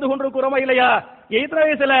கற்றுக்கொள்ளாம இருந்து கொண்டிருக்கிறோமா இல்லையா? எத்தனை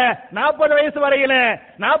வயசுல? 40 வயசு வரையில,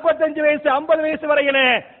 45 வயசு, 50 வயசு வரையில.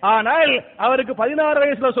 ஆனால் அவருக்கு 16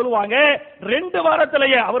 வயசுல சொல்லுவாங்க, 2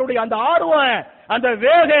 வாரத்திலேயே அவருடைய அந்த ஆர்வம், அந்த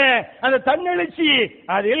வேக, அந்த தன்னெழுச்சி,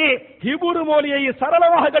 அதில் ஹிப்ரு மொழியை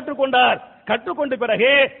சரளமாக கற்றுக்கொண்டார். கற்றுக்கொண்ட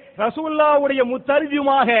பிறகு ரசூலுல்லாஹ்வுடைய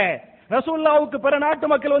முத்தர்ஜிமாக, ரசூலுல்லாஹ்வுக்கு பிற நாட்டு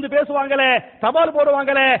மக்கள் வந்து பேசுவாங்களே, தபால்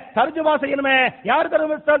போடுவாங்களே, தர்ஜுமா செய்யணுமே, யார்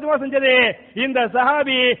தர்ஜுமா செஞ்சது? இந்த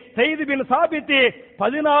சஹாபி ஸைத் பின் சாபித்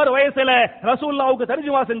 16 வயசுல ரசூலுல்லாஹ்வுக்கு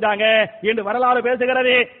தர்ஜுமா செஞ்சாங்க என்று வரலாறு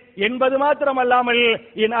பேசுகிறது. என்பது மாத்திரமல்லாமல்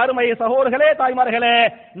என் அருமை சகோதரர்களே, தாய்மார்களே,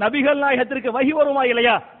 நபிகள் நாயகத்திற்கு வஹி வருமா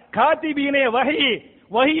இல்லையா? காத்திபீனே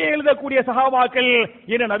வஹியை எழுதக்கூடிய சஹாபாக்கள்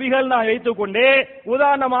என நபிகள் நான் வைத்துக் கொண்டு,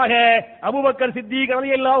 உதாரணமாக அபூபக்கர் சித்திக்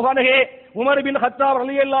ரலியல்லாஹு அன்ஹு, உமர் பின் கத்தாப்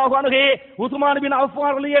ரலியல்லாஹு அன்ஹு, உஸ்மான் பின்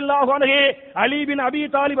அஃபான் ரலியல்லாஹு அன்ஹு, அலி பின் அபி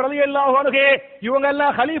தாலிப் ரலியல்லாஹு அன்ஹு, இவங்க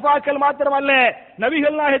எல்லாம் கலீஃபாக்கள் மாத்திரமல்ல,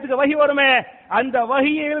 நபிகள் நாயகத்துக்கு வஹி வருமே, அந்த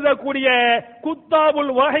வஹியை எழுதக்கூடிய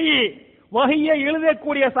குத்தாபுல் வஹியை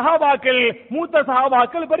எழுதக்கூடிய சஹாபாக்கள், மூத்த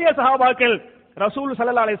சஹாபாக்கள், பெரிய சஹாபாக்கள். ரசூல்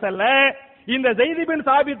ஸல்லல்லாஹு அலைஹி வஸல்லம் இந்த ஸைத் பின்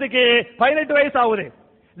சாபித்துக்கு 18 வயசு ஆகுது.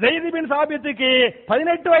 ஸைத் பின் சாபித்துக்கு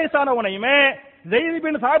 18 வயசான உனையுமே ஸைத்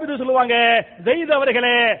பின் சாபித் சொல்லுவாங்க, ஸைத்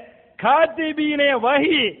அவர்களே, காத்திபீனே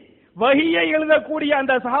வஹியை எழுதக்கூடிய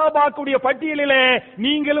அந்த சஹாபாக்குடைய பட்டியலிலே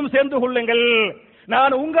நீங்களும் சேர்ந்து கொள்ளுங்கள்,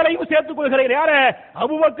 நான் உங்களையும் சேர்த்துக் கொள்கிறேன். யார?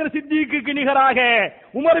 அபூபக்கர் சித்திக்கு நிகராக,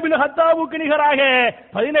 உமர் பின் கத்தாபுக்கு நிகராக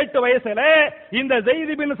 18 வயசுல இந்த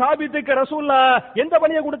ஸைத் பின் சாபித்துக்கு ரசூலுல்லாஹ் எந்த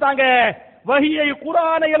பணியை கொடுத்தாங்க? வஹியை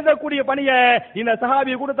குர்ஆனை எழுதக்கூடிய பணியை இந்த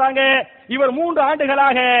சஹாபி கொடுத்தாங்க. இவர் 3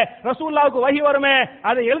 ஆண்டுகளாக ரசூலுல்லாஹ்வுக்கு வஹி வருமே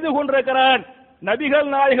அதை எழுதி கொண்டிருக்கிறார். நபிகள்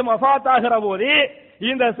நாயகம் வஃபாத் ஆகிற போது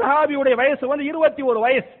இந்த சஹாபியுடைய வயசு 21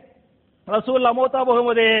 வயசு. ரசூலுல்லாஹ் மௌத்தா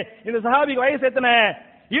போகும்போது இந்த சஹாபிக்கு வயசு எத்தனை?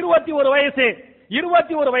 21 வயசு.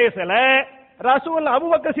 21 வயசுல ரசூல்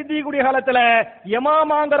அபூபக்கர் சித்திக்குடைய காலத்துல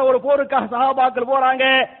யமாமாங்கிற ஒரு போருக்காக சஹாபாக்கள் போறாங்க.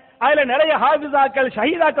 அதுல நிறைய ஹாஃபிஸாக்கள்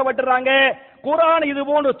ஷஹீதாக்கப்பட்டுறாங்க. குர்ஆன் இது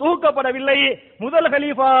போன்று தூக்கப்படவில்லை. முதல்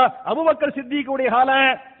கலீஃபா அபூபக்கர் சித்திக்குடைய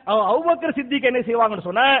காலம். அபூபக்கர் சித்திக் என்ன செய்வாங்கன்னு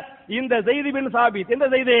சொன்னா, இந்த ஸைத் பின் சாபித், இந்த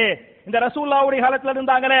ஸைத் இந்த ரசூலுல்லாஹ்வுடைய காலத்துல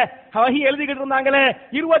இருந்தாங்களே, வஹி எழுதிக்கிட்டு இருந்தாங்களே,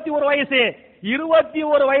 21 வயசு.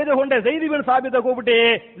 21 வயது கொண்ட ஸைத் பின் சாபித்தை கூப்பிட்டு,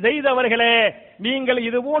 ஸைத் அவர்களே, நீங்கள்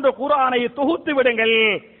இது போன்ற குர்ஆனை தொகுத்து விடுங்கள்,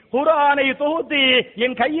 குர்ஆனை தொகுத்து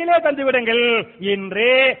என் கையிலே தந்து விடுங்கள் என்று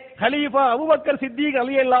கலீஃபா அபூபக்கர் சித்திக்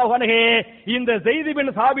ரலியல்லாஹு அன்ஹு இந்த ஸைத்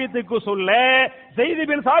பின் சாபித்துக்கு சொல்ல, ஸைத்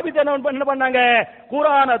பின் சாபித் என்ன பண்ணாங்க?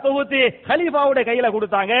 குர்ஆனை தொகுத்து கலீஃபாவுடைய கையில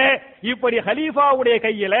கொடுத்தாங்க. இப்படி கலீஃபாவுடைய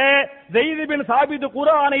கையில ஸைத் பின் சாபித்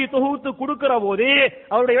குர்ஆனை தொகுத்து கொடுக்கிற போது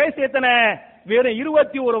அவருடைய வயசு எத்தனை? வெறும்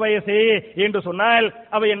 21 வயசு என்று சொன்னால்,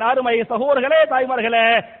 அவை என் அருமை சகோதரர்களே, தாய்மார்களே,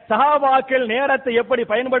 சஹாபாக்கள் நேரத்தை எப்படி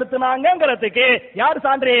பயன்படுத்தினாங்கிறதுக்கு யார்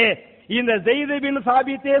சான்று? இந்த ஸைத் பின்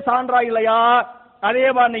சாபித்தே சான்றா இல்லையா? அதே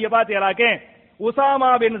மாதிரி நீங்க பாத்தீங்களாக்க உசாமா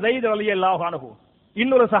பின் ஸைத் ரலியல்லாஹு அன்ஹு,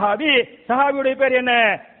 இன்னொரு சஹாபியுடைய பேர் என்ன?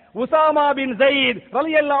 உசாமா பின் ஸைத்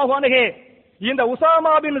ரலியல்லாஹு அன்ஹு. இந்த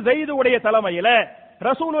உசாமா பின் ஸைத் உடைய தலைமையில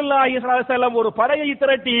ரசூலுல்லாஹி ஸல்லல்லாஹு அலைஹி வஸல்லம் ஒரு படையை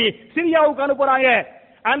திரட்டி சிரியாவுக்கு அனுப்புறாங்க.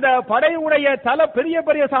 அந்த படையுடைய பெரிய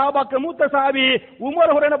பெரிய சஹாபாக்கள், மூத்த சஹாபி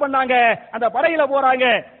உமர் என்ன பண்ணாங்க? அந்த படையில போறாங்க.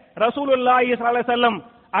 ரசூலுல்லாஹி ஸல்லல்லாஹு அலைஹி வஸல்லம்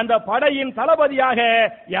அந்த படையின் தளபதியாக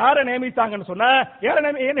யாரை நியமித்தாங்கன்னு சொன்னா, யாரை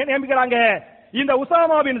நியமிக்கிறாங்க? இந்த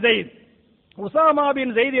உசாமா பின் ஸைத். உசாமா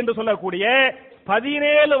பின் ஸைத் என்று சொல்லக்கூடிய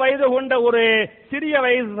 17 வயது கொண்ட ஒரு சிறிய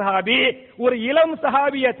வயசு சஹாபி, ஒரு இளம்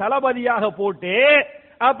சஹாபிய தளபதியாக போட்டு,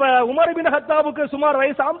 அப்ப உமர் பின் கத்தாபுக்கு சுமார்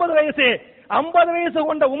வயசு 50 வயசு. 50 வயசு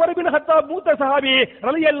கொண்ட உமர் பின் கத்தாப் மூத்த சஹாபி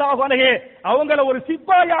ரலியல்லாஹு அன்ஹு, அவங்கள ஒரு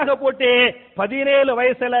சிப்பாயாக போட்டு 17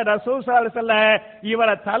 வயசுல ரசூல் ஸல்லல்லாஹு அலைஹி வஸல்லம்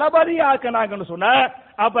இவரை தளபதி ஆக்குனாங்கன்னு சொன்னா,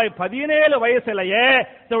 அப்ப 17 வயசுலயே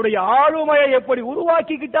தன்னுடைய ஆளுமையை எப்படி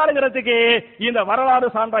உருவாக்கிக்கிட்டாருங்கிறதுக்கு இந்த வரலாறு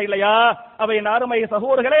சான்றா இல்லையா? அவை அருமை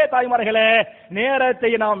சகோதரர்களே, தாய்மார்களே,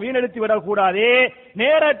 நேரத்தை நாம் வீணடித்து விடக்கூடாது.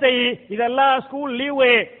 நேரத்தை, இதெல்லாம் ஸ்கூல்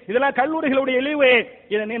லீவு, இதெல்லாம் கல்லூரிகளுடைய லீவு,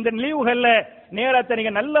 இந்த லீவுகள்ல நேரத்தை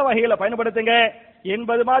நீங்க நல்ல வகையில பயன்படுத்துங்க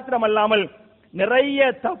என்பது மாத்திரமல்லாமல்,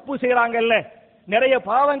 நிறைய தப்பு செய்யறாங்கல்ல, நிறைய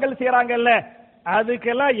பாவங்கள் செய்யறாங்கல்ல,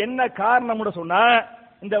 அதுக்கெல்லாம் என்ன காரணம்னு சொன்னா,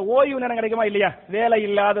 இந்த ஓய்வு நேரம் கிடைக்குமா இல்லையா, வேலை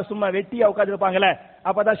இல்லாத சும்மா வெட்டியா உட்கார்ந்து இருப்பாங்களே,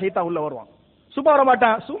 அப்பதான் ஷைத்தான் உள்ள வருவான். சும்மா வர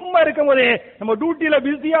மாட்டான். சும்மா இருக்கும் போது நம்ம டியூட்டியில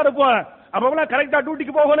பிஸியா இருப்போம், அப்பெல்லாம் கரெக்டா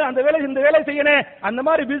டியூட்டிக்கு போகணும், அந்த வேலை இந்த வேலை செய்யணும், அந்த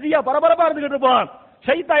மாதிரி பிஸியா பரபரப்பா இருந்துகிட்டு இருப்போம்.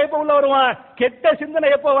 ஷைத்தான் எப்ப உள்ள வருவான், கெட்ட சிந்தனை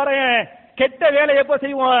எப்ப வரேன், கெட்ட வேலை எப்ப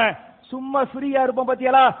செய்வோம், சும்மா ஃப்ரீயா இருப்போம்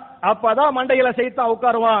பாத்தியாலா, அப்பதான் மண்டையில ஷைத்தான்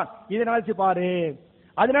உட்காருவான். இதை நினைச்சு பாரு,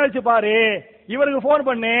 அது நினைச்சு பாரு, இவருக்கு போன்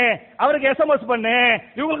பண்ணு, அவருக்கு SMS பண்ணு,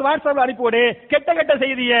 இவங்களுக்கு வாட்ஸ்அப்ல அனுப்பிவிடு கெட்ட கெட்ட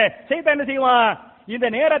செய்திய. ஷைத்தான் என்ன செய்வான், இந்த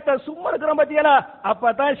நேரத்தை சும்மா இருக்கிறோம் பாத்தியாலா,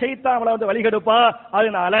 அப்பதான் ஷைத்தான் அவளை வந்து வழிகெடுப்பான்.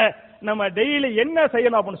 அதனால நம்ம டெய்லி என்ன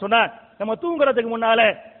செய்யணும் அப்படின்னு சொன்னா, நம்ம தூங்குறதுக்கு முன்னால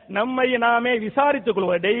நம்மை நாமே விசாரித்துக்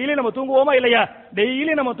கொள்வோம். டெய்லி நம்ம தூங்குவோமா இல்லையா,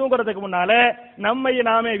 டெய்லி நம்ம தூங்குறதுக்கு முன்னால நம்மை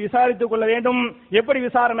நாமே விசாரித்துக் கொள்ள வேண்டும். எப்படி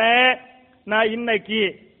விசாரணை, நான் இன்னைக்கு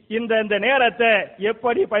இந்த நேரத்தை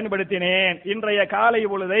எப்படி பயன்படுத்தினேன், இன்றைய காலை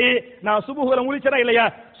பொழுதை நான் சுபுகுல முழிச்சனா இல்லையா,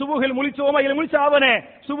 சுபுகில் முழிச்சோமா இல்லை முழிச்சாவனே,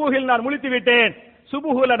 சுபுகில் நான் முழித்து விட்டேன்,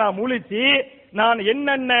 சுபுகுல நான் முழிச்சு நான்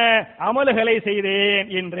என்னென்ன அமல்களை செய்தேன்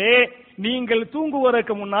என்று நீங்கள்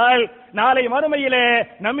தூங்குவதற்கு முன்னால், நாளை மறுமையிலே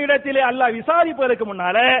நம்மிடத்திலே அல்லாஹ் விசாரிப்பதற்கு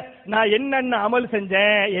முன்னால நான் என்னென்ன அமல்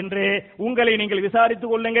செஞ்சேன் என்று உங்களை நீங்கள்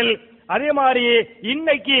விசாரித்துக் கொள்ளுங்கள். அதே மாதிரி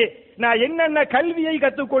இன்னைக்கு நான் என்னென்ன கல்வியை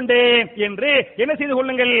கற்றுக்கொண்டேன் என்று என்ன செய்து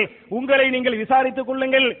கொள்ளுங்கள், உங்களை நீங்கள் விசாரித்துக்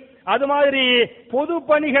கொள்ளுங்கள். அது மாதிரி பொது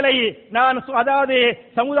பணிகளை நான், அதாவது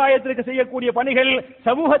சமுதாயத்திற்கு செய்யக்கூடிய பணிகள்,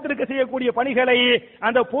 சமூகத்திற்கு செய்யக்கூடிய பணிகளை,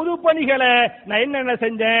 அந்த பொது பணிகளை நான் என்னென்ன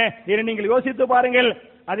செஞ்சேன் என்று நீங்கள் யோசித்து பாருங்கள்.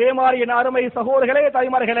 அதே மாதிரி என் அருமை சகோதரர்களே,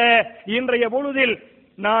 தாய்மார்களே, இன்றைய பொழுதில்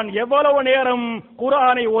நான் எவ்வளவு நேரம்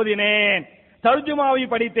குர்ஆனை ஓதினேன், தர்ஜுமாவை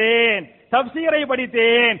படித்தேன், தப்சீரை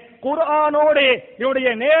படித்தேன், குர்ஆனோடு என்னுடைய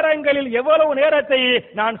நேரங்களில் எவ்வளவு நேரத்தை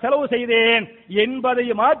நான் செலவு செய்தேன் என்பதை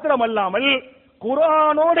மாத்திரமல்லாமல்,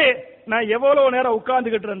 குர்ஆனோடு நான் எவ்வளவு நேரம்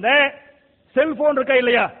உட்கார்ந்துகிட்டு இருந்தேன். செல்போன் இருக்கா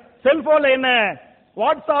இல்லையா, செல்போன்ல என்ன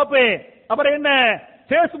வாட்ஸ்அப், அப்புறம் என்ன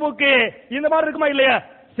பேஸ்புக், இந்த மாதிரி இருக்குமா இல்லையா,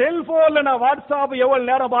 செல்போன்ல நான் வாட்ஸ்அப் எவ்வளவு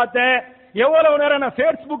நேரம் பார்த்தேன், எவ்வளவு நேரம் நான்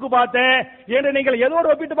பேஸ்புக் பார்த்தேன் என்று நீங்கள்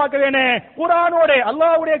எதோடு ஒப்பிட்டு பார்க்க வேணும், குர்ஆனோடு.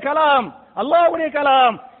 அல்லாஹ்வுடைய கலாம், அல்லாஹ்வுடைய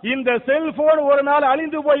கலாம். இந்த செல்போன் ஒரு நாள்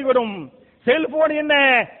அழிந்து போய்விடும். செல்போன் என்ன,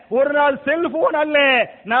 ஒரு நாள் செல்போன் அல்ல,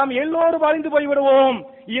 நாம் எல்லோரும் அழிந்து போய்விடுவோம்.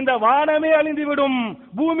 இந்த வானமே அழிந்துவிடும்,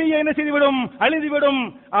 பூமியை என்ன செய்துவிடும், அழிந்துவிடும்.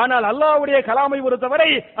 ஆனால் அல்லாஹ்வுடைய கலாமை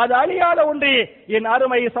பொறுத்தவரை அது அழியாத ஒன்று. என்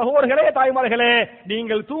அருமை சகோதரர்களே, தாய்மார்களே,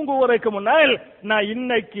 நீங்கள் தூங்குவதற்கு முன்னால் நான்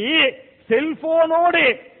இன்னைக்கு செல்போனோடு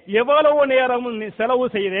எவ்வளவு நேரம் செலவு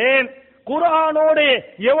செய்தேன், குர்ஆனோடு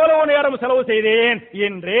எவ்வளவு நேரம் செலவு செய்தேன்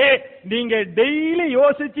என்று நீங்க டெய்லி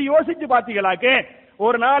யோசிச்சு யோசிச்சு பாத்தீங்களாக்க,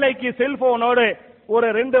 ஒரு நாளைக்கு செல்போனோடு ஒரு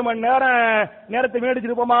 2 மணி நேரத்தை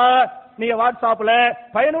மேடிச்சிருப்போமா, நீங்க வாட்ஸ்அப்ல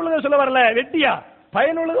பயனுள்ளது சொல்ல வரல, வெட்டியா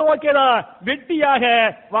பயனுள்ளது ஓகே தான், வெட்டியாக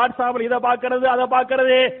வாட்ஸ்அப்ல இதை பாக்கிறது, அதை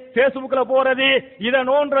பாக்கிறது, பேஸ்புக்ல போறது, இதை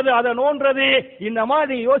நோன்றது, அதை நோன்றது, இந்த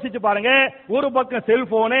மாதிரி யோசிச்சு பாருங்க. ஒரு பக்கம்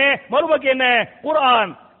செல்போனு, மறுபக்கம் என்ன,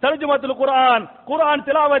 குர்ஆன், தர்ஜுமத்துல் குர்ஆன், குர்ஆன்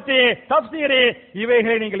திலாவத்து, தஃப்சீர்,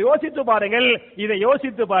 இவைகளை நீங்கள் யோசித்து பாருங்கள். இதை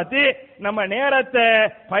யோசித்து பார்த்து நம்ம நேரத்தை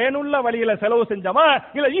பயனுள்ள வழியில செலவு செஞ்சோமா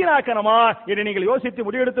இல்ல வீணாக்கணுமா என்று நீங்கள் யோசித்து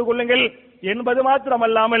முடிவெடுத்துக் கொள்ளுங்கள் என்பது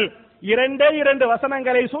மாத்திரமல்லாமல், 2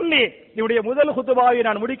 வசனங்களை சொல்லி என்னுடைய முதல் குத்துபாவை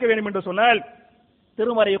நான் முடிக்க வேண்டும் என்று சொன்னால்,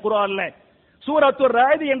 திருமறை குர்ஆன்ல சூரத்துர்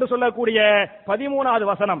ராத் என்று சொல்லக்கூடிய 13வது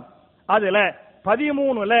வசனம், அதுல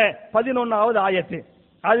 13ல 11வது ஆயத்து,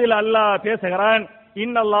 அதில் அல்லாஹ் பேசுகிறான்,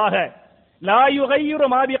 இன்னல்லாஹ லா யுகையிரு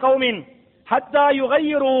மா பி கௌமின் ஹத்தா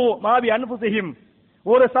யுகையிரு மா பி அன்ஃபுஸிஹிம்.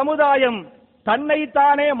 ஒரு சமுதாயம்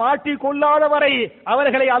தன்னைத்தானே மாற்றிக் கொள்ளாதவரை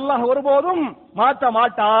அவர்களை அல்லாஹ் ஒருபோதும் மாற்ற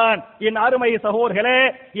மாட்டான். என் அருமை சகோதரர்களே,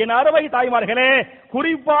 என் அருமை தாய்மார்களே,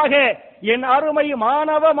 குறிப்பாக என் அருமை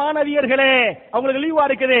மாணவ மாணவியர்களே, அவங்களுக்கு லீவா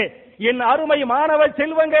இருக்குது, என் அருமை மாணவ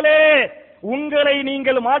செல்வங்களே, உங்களை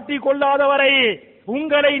நீங்கள் மாற்றிக் கொள்ளாதவரை,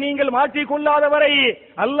 உங்களை நீங்கள் மாற்றிக் கொள்ளாதவரை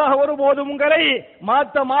அல்லாஹ் ஒருபோதும் உங்களை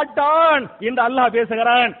மாற்ற மாட்டான் என்று அல்லாஹ்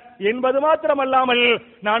பேசுகிறான் என்பது மாத்திரமல்லாமல்,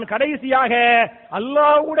 நான் கடைசியாக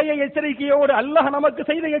அல்லாஹ்வுடைய எச்சரிக்கையோடு, அல்லாஹ் நமக்கு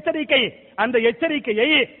செய்த எச்சரிக்கை, அந்த எச்சரிக்கையை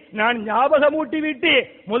நான் ஞாபகமூட்டிவிட்டு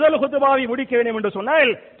முதல் குதுபாவை முடிக்க வேண்டும் என்று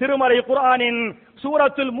சொன்னால், திருமறை குர்ஆனின்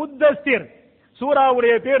சூரத்துல் முத்தஸ்ஸிர்,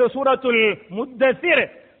 சூராவுடைய பேரு சூரத்துல் முத்தஸ்ஸிர்,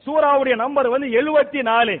 சூராவுடைய நம்பர்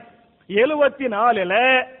 74. 74ல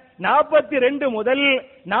 42 முதல்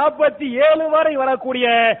 47 வரை வரக்கூடிய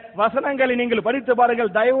வசனங்களை நீங்கள் படித்து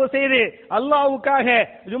பாருங்கள். தயவு செய்து அல்லாஹ்வுக்காக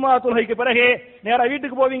ஜும்ஆ தொழுகைக்கு பிறகு நேரா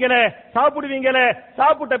வீட்டுக்கு போவீங்களே, சாப்பிடுவீங்களே,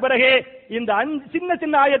 சாப்பிட்ட பிறகு இந்த சின்ன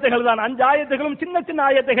சின்ன ஆயத்துகள் தான், 5 ஆயத்துகளும் சின்ன சின்ன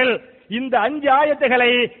ஆயத்துகள், இந்த 5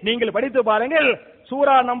 ஆயத்துகளை நீங்கள் படித்து பாருங்கள்.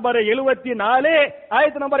 சூரா நம்பர் 74,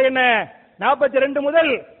 ஆயத்து நம்பர் என்ன, 42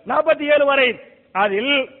 முதல் 47 வரை.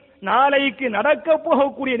 அதில் நாளைக்கு நடக்க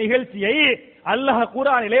போகக்கூடிய நிகழ்ச்சியை அல்லாஹ்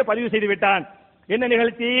குர்ஆனிலே பதிவு செய்து விட்டான். என்ன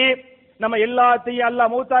நிகழ்ச்சி? நம்ம எல்லாத்தையும்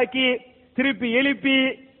அல்லாஹ் மௌத்தாக்கி திருப்பி எழுப்பி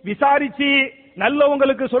விசாரிச்சு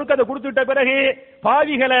நல்லவங்களுக்கு சொர்க்கத்தை கொடுத்துட்ட பிறகு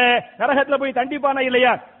பாவிகளை நரகத்துல போய் தண்டிப்பானா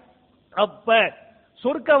இல்லையா? அப்ப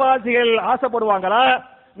சொர்க்கவாசிகள் ஆசைப்படுவாங்களா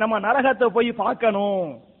நம்ம நரகத்தை போய் பார்க்கணும்?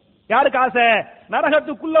 யாருக்கு ஆசை?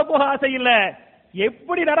 நரகத்துக்குள்ள போக ஆசை இல்ல.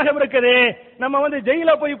 எப்படி நரகம் இருக்குது, நம்ம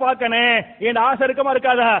ஜெயில போய் பார்க்கணும் என் ஆசை இருக்குமா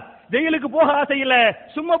இருக்காதா? ஜெயிலுக்கு போக ஆசை இல்ல,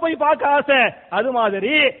 சும்மா போய் பார்க்க ஆசை. அது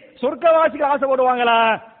மாதிரி சொர்க்கவாசிகள் ஆசைப்படுவாங்களா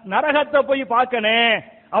நரகத்தை போய் பார்க்கணும்,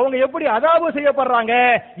 அவங்க எப்படி அதாபு செய்யப்படுறாங்க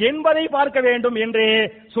என்பதை பார்க்க வேண்டும் என்று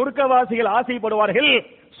சொர்க்கவாசிகள் ஆசைப்படுவார்கள்.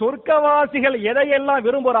 சொர்க்கவாசிகள் எதையெல்லாம்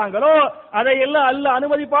விரும்புறாங்களோ அதையெல்லாம் அல்லாஹ்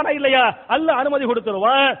அனுமதிப்பானா இல்லையா? அல்லாஹ் அனுமதி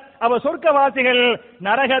கொடுத்துருவான். அவ சொர்க்கவாசிகள்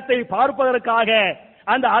நரகத்தை பார்ப்பதற்காக,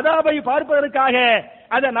 அந்த அதாபை பார்ப்பதற்காக,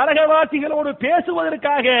 அந்த நரகவாசிகளோடு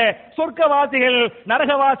பேசுவதற்காக சொர்க்கவாசிகள்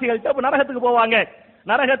நரகத்துக்கு போவாங்க.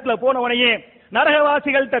 நரகத்துல போனவனையே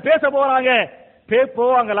நரகவாசிகள்கிட்ட பேச போறாங்க.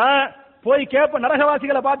 போவாங்களா? போய்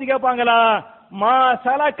நரகவாசிகளை பார்த்து கேட்பாங்களா, மா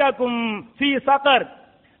சலகக்கும் ஃபீ சகர்,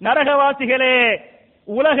 நரகவாசிகளே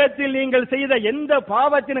உலகத்தில் நீங்கள் செய்த எந்த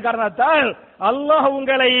பாவத்தின் காரணத்தால் அல்லாஹ்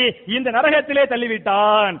உங்களை இந்த நரகத்திலே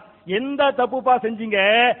தள்ளிவிட்டான்? எந்த தப்புப்பா செஞ்சீங்க,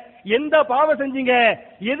 எந்த பாவம் செஞ்சீங்க,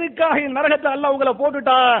 எதுக்காக இந்த நரகத்தை அல்லாஹ் உங்களை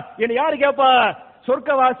போட்டுட்டான் என்று யாரு கேட்பா?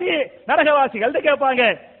 சொர்க்கவாசி நரகவாசிகள் கேட்பாங்க.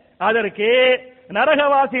 அதற்கு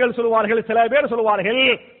நரகவாசிகள் சொல்வார்கள், சில பேர் சொல்வார்கள்,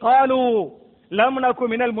 காலு லம் நகு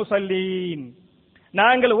மினல் முஸல்லீன்,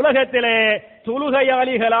 நாங்கள் உலகத்திலே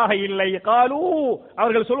தொழுகையாளிகளாக இல்லை. காலு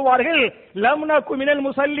அவர்கள் சொல்வார்கள், லம் நகு மினல்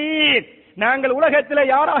முஸல்லீன், நாங்கள் உலகத்திலே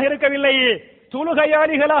யாராக இருக்கவில்லை?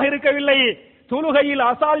 தொழுகையாளிகளாக இருக்கவில்லை. தொழுகையில்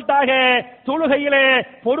அசால்ட்டாக, தொழுகையிலே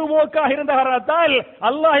பொறுமோக்காக இருந்த காரணத்தால்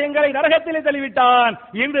அல்லாஹ் எங்களை நரகத்திலே தள்ளிவிட்டான்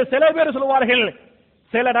என்று சில பேர் சொல்வார்கள்.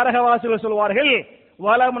 சில நரகவாசிகள் சொல்வார்கள்,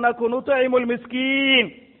 வலம் நகு நுத்இமுல் மிஸ்கீன்,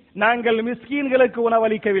 நாங்கள் மிஸ்கீன்களுக்கு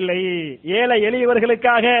உணவளிக்கவில்லை. ஏழை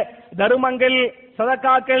எளியவர்களுக்காக தர்மங்கள்,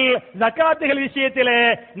 சதகாக்கள், ஜகாத்துகள் விஷயத்திலே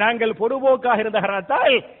நாங்கள் பொறுப்போக்காக இருந்த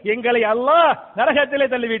காரணத்தால் எங்களை அல்லாஹ் நரகத்திலே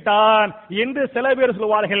தள்ளிவிட்டான் என்று சில பேர்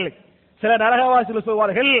சொல்வார்கள். சில நரகவாசிகள்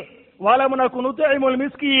சொல்வார்கள், வலம் நகு நுத்இமுல்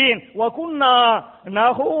மிஸ்கீன் வ குன்னா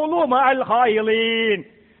நஹூலு மஅல் ஹாயிலீன்,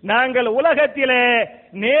 நாங்கள் உலகத்திலே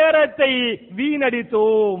நேரத்தை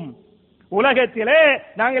வீணடித்தோம். உலகத்திலே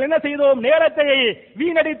நாங்கள் என்ன செய்தோம்? நேரத்தை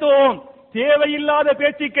வீணடித்தோம். தேவையில்லாத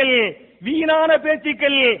பேச்சுக்கள், வீணான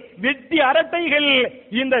பேச்சுக்கள், வெட்டி அரட்டைகள்,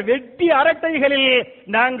 இந்த வெட்டி அரட்டைகளில்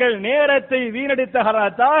நாங்கள் நேரத்தை வீணடித்த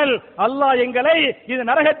காரணத்தால் அல்லாஹ் எங்களை இந்த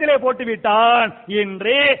நரகத்திலே போட்டுவிட்டான்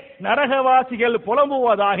என்று நரகவாசிகள்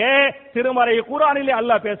புலம்புவதாக திருமறை குர்ஆனிலே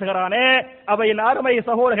அல்லாஹ் பேசுகிறானே. அவை அருமை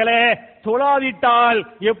சகோதரர்களே, தொழாவிட்டால்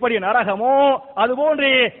எப்படி நரகமோ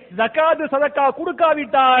அதுபோன்று ஜகாத் சதக்கா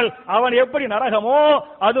கொடுக்காவிட்டால் அவன் எப்படி நரகமோ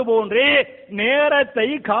அதுபோன்று நேரத்தை,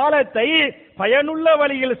 காலத்தை பயனுள்ள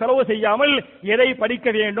வழியில் செலவு செய்யாமல் எதை படிக்க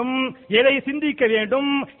வேண்டும், எதை சிந்திக்க வேண்டும்,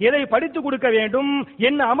 எதை படித்து கொடுக்க வேண்டும்,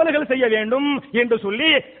 என்ன அமல்கள் செய்ய வேண்டும் என்று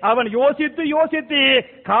சொல்லி அவன் யோசித்து யோசித்து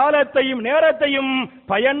காலத்தையும் நேரத்தையும்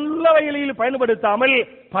பயனுள்ள வழியில் பயன்படுத்தாமல்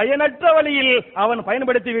பயனற்ற வழியில் அவன்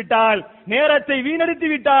பயன்படுத்தி விட்டால், நேரத்தை வீணடித்து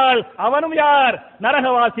விட்டால் அவனும் யார்?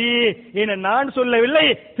 நரகவாசி என நான் சொல்லவில்லை,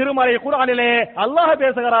 திருமறை குர்ஆனிலே அல்லாஹ்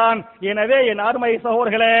பேசுகிறான். எனவே என் அருமை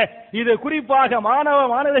சகோதரர்களே, இது குறிப்பாக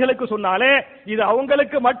மாணவர்களுக்கு சொன்னாலே இது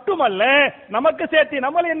அவங்களுக்கு மட்டுமல்ல, நமக்கு சேர்த்து.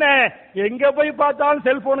 நம்ம என்ன எங்க போய் பார்த்தாலும்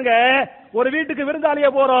செல்போனுங்க. ஒரு வீட்டுக்கு விருந்தாளிய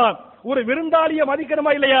போறோம், ஒரு விருந்தாளிய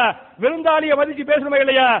மதிக்கணுமா இல்லையா? விருந்தாளிய மதிச்சு பேசணுமா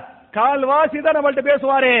இல்லையா? கால்வாசி தான் நம்மள்ட்ட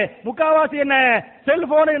பேசுவாரு, முக்காவாசி என்ன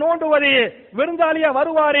செல்போனை நோண்டுவது. விருந்தாளியா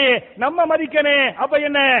வருவாரு, நம்ம மதிக்கணும். அப்ப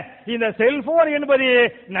என்ன, இந்த செல்போன் என்பது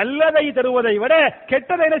நல்லதை தருவதை விட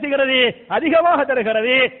கெட்டதை என்ன செய்கிறது? அதிகமாக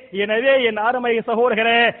தருகிறது. எனவே என் அருமை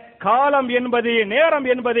சகோதரர்களே, காலம் என்பது, நேரம்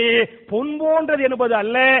என்பது பொன் போன்றது என்பது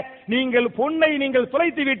அல்ல. நீங்கள் பொன்னை நீங்கள்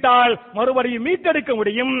துளைத்து விட்டால் மறுபடியும் மீட்டெடுக்க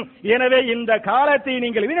முடியும். எனவே இந்த காலத்தை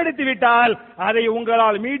நீங்கள் வீணடித்து விட்டால் அதை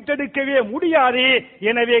உங்களால் மீட்டெடுக்கவே முடியாது.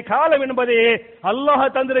 எனவே காலம் என்பது அல்லாஹ்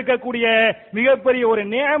தந்திருக்கக்கூடிய மிகப்பெரிய ஒரு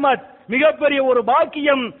நிஅமத், மிகப்பெரிய ஒரு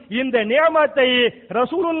பாக்கியம். இந்த நியமத்தை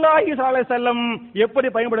ரசூலுல்லாஹி ஸல்லல்லாஹு அலைஹி வஸல்லம் எப்படி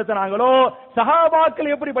பயன்படுத்தினாங்களோ,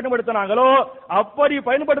 சஹாபாக்கள் எப்படி பயன்படுத்தினாங்களோ அப்படி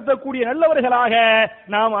பயன்படுத்தக்கூடிய நல்லவர்களாக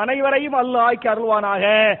நாம் அனைவரையும் அல்லாஹ் ஆக்கி அருள்வானாக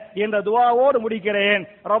என்ற துஆவோடு முடிக்கிறேன்.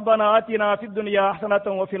 ரப்பனா ஆத்தினா ஃபித் துன்யா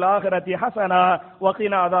ஹஸனத்தன் வ ஃபில் ஆখিরাতি ஹஸனா வ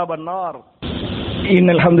கினா அஸாபன் நார்.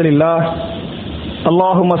 இன்னல் ஹம்துலில்லாஹ்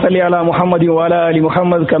اللهم صل على محمد وعلى ال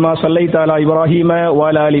محمد كما صليت على ابراهيم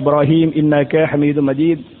وعلى ال ابراهيم انك حميد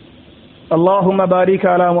مجيد. اللهم بارك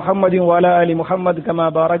على محمد وعلى ال محمد كما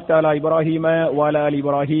باركت على ابراهيم وعلى ال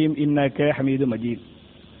ابراهيم انك حميد مجيد.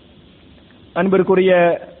 அன்பிற்குரிய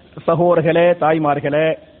சகோதரர்களே, தாய்மார்களே,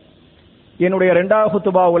 என்னுடைய இரண்டாவது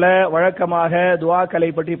குத்துபாவுல வழக்கமாக துஆக்களை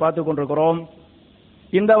பற்றி பார்த்துக் கொண்டிருக்கிறோம்.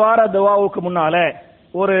 இந்த வார துவாவுக்கு முன்னால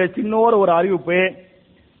ஒரு சின்னோர் அறிவிப்பு.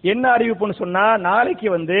 என்ன அறிவிப்புன்னு சொன்னா, நாளைக்கு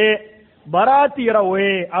பராத் இரவு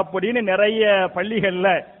அப்படின்னு நிறைய பள்ளிகள்ல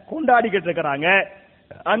கொண்டாடிக்கிட்டு இருக்கிறாங்க.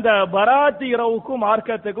 அந்த பராத் இரவுக்கும்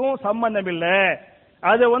மார்க்கத்துக்கும் சம்பந்தம் இல்ல.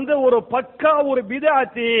 அது ஒரு பக்கா ஒரு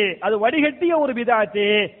பிதாத்து, அது வடிகட்டிய ஒரு பிதாத்து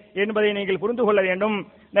என்பதை நீங்கள் புரிந்து கொள்ள வேண்டும்.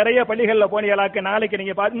 நிறைய பள்ளிகள்ல போனீங்களாக்க நாளைக்கு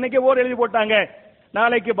நீங்க இன்னைக்கு ஓர் எழுதி போட்டாங்க,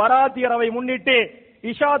 நாளைக்கு பராத் இரவை முன்னிட்டு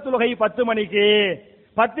இஷா தொழுகை 10 மணிக்கு,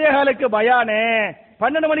 10:15க்கு பயானு,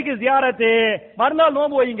 12 மணிக்கு ஜியாரத்து, மறுநாள்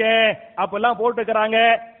நோன்பு வைங்க அப்பெல்லாம் போட்டுக்கிறாங்க.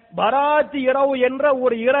 பராத் இரவு என்ற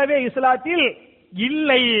ஒரு இரவே இஸ்லாத்தில்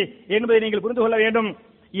இல்லை என்பதை நீங்கள் புரிந்து கொள்ள வேண்டும்.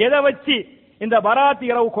 எதை வச்சு இந்த பராத்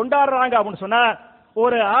இரவு கொண்டாடுறாங்க அப்படின்னு சொன்னா,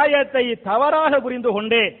 ஒரு ஆயத்தை தவறாக புரிந்து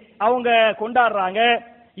கொண்டு அவங்க கொண்டாடுறாங்க.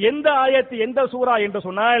 எந்த ஆயத்து எந்த சூரா என்று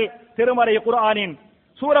சொன்னால், திருமறை குர்ஆனின்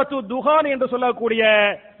சூரத்து துஹான் என்று சொல்லக்கூடிய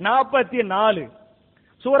 44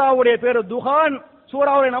 சூராவுடைய பேரு துஹான்.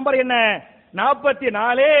 சூராவுடைய நம்பர் என்ன?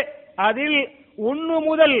 44. அதில் 1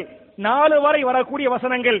 முதல் 4 வரை வரக்கூடிய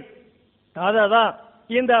வசனங்கள் அதான்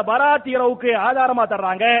இந்த பராத் இரவுக்கு ஆதாரமா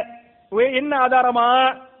தர்றாங்க. என்ன ஆதாரமா?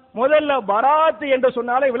 முதல்ல பராத் என்று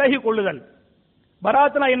சொன்னாலே விலகி கொள்ளுதல்.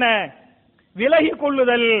 பராத்னா என்ன? விலகி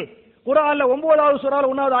கொள்ளுதல். குர்ஆன்ல 9வது சூரால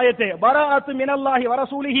 1வது ஆயத்து, பராஅத்து மினல்லாஹி வ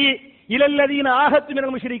ரசூலிஹி இலல்லதீன ஆஹத்து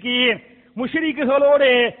மினல் முஷ்ரிகீன். முஷ்ரிக்குகளோடு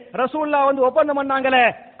ரசூலுல்லாஹ் ஒப்பந்தம் பண்ணாங்களே,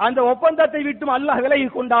 அந்த ஒப்பந்தத்தை விட்டும் அல்லாஹ் விலகி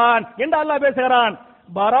கொண்டான் என்று அல்லாஹ் பேசுகிறான்.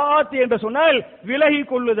 பராத் என்று சொன்னால் விலகி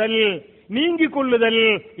கொள்ளுதல், நீங்கி கொள்ளுதல்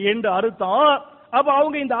என்று அர்த்தம். அப்ப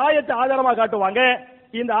அவங்க இந்த ஆயத்தை ஆதாரமா காட்டுவாங்க.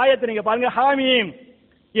 இந்த ஆயத்தை நீங்க பாருங்க, ஹாமீம்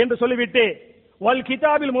என்று சொல்லிவிட்டு வல்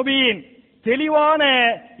கிதாபில் முபீன், தெளிவான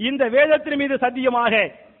இந்த வேதத்தின் மீது சத்தியமாக,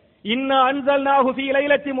 இன்னா அன்ஸல்நாஹு ஃபீ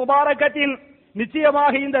லைலத்தி முபாரக்கத்தின்,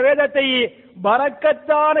 நிச்சயமாக இந்த வேதத்தை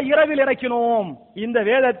பரக்கத்தான இரவில் இறக்கினோம். இந்த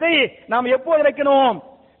வேதத்தை நாம் எப்போது இறக்கினோம்?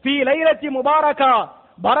 ஃபீ லைலத்தி முபாரக்கா,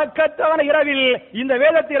 பரக்கத்தான இரவில் இந்த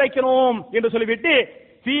வேதத்தை இறக்கினோம் என்று சொல்லிவிட்டு,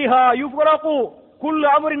 ஃபீஹா யுஃப்ரகு குல்லு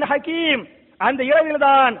அம்ரின் ஹகீம், அந்த இரவில்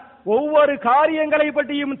தான் ஒவ்வொரு காரியங்களை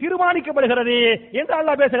பற்றியும் தீர்மானிக்கப்படுகிறது என்று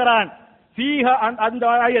அல்லாஹ் பேசுகிறான். ஃபீஹா, அந்த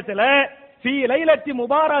ஆயத்துல ஃபீ லைலத்தி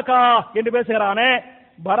முபாரக்கா என்று பேசுகிறானே,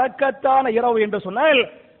 பரக்கத்தான இரவு என்று சொன்னால்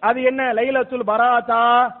அது என்ன? லைலத்துல் பராத்தா.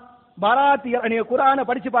 பராத் நீங்க குர்ஆனை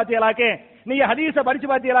படிச்சு பார்த்தீங்களாக்கே, நீங்க ஹதீஸ படிச்சு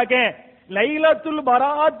பார்த்தீங்களாக்கே, லைலத்துல்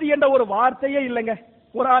பராத் என்ற ஒரு வார்த்தையே இல்லைங்க.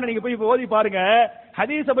 குர்ஆனை நீங்க போய் ஓதி பாருங்க,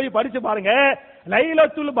 ஹதீஸ போய் படிச்சு பாருங்க.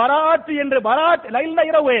 லைலத்துல் பராத் என்று, பராத் லைல்னா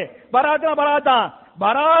இரவு, பராத்னா பராத்தா,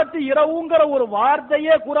 பராத் இரவுங்கிற ஒரு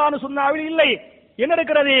வார்த்தையே குர்ஆன் சுன்னாவில் இல்லை. என்ன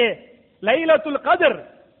இருக்கிறது? லைலத்துல் கத்ர்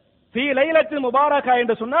ஃபீ லைலத்தில் முபாரக்கா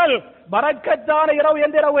என்று சொன்னால் பரக்கத்தான இரவு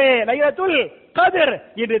எந்த இரவு? லைலத்துல் கத்ர்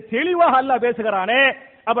என்று தெளிவாக அல்லாஹ் பேசுகிறானே.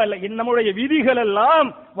 அப்ப நம்முடைய விதிகள் எல்லாம்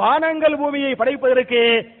வானங்கள் பூமியை படைப்பதற்கு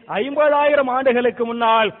 50,000 ஆண்டுகளுக்கு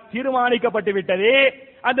முன்னால் தீர்மானிக்கப்பட்டு விட்டது.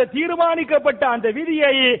 அந்த தீர்மானிக்கப்பட்ட அந்த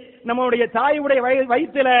விதியை நம்முடைய தாயுடைய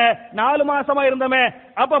வயிற்றுல 4 மாசமா இருந்தோமே,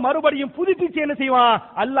 அப்ப மறுபடியும் புதுப்பிச்சு என்ன செய்வான்?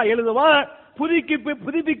 அல்லாஹ் எழுதுவான்.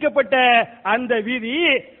 புதுப்பிக்கப்பட்ட அந்த விதி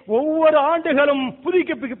ஒவ்வொரு ஆண்டுகளும்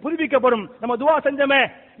புதுப்பிக்கப்படும். நம்ம துவா செஞ்சமே,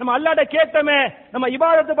 நம்ம அல்லாஹ்ட்ட கேட்டமே, நம்ம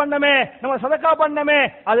இபாதத்து பண்ணமே, நம்ம சதகா பண்ணமே,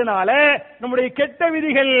 அதனால நம்முடைய கெட்ட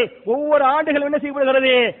விதிகள் ஒவ்வொரு ஆண்டுகளும் என்ன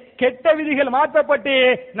செய்யப்படுகிறது? கெட்ட விதிகள் மாற்றப்பட்டு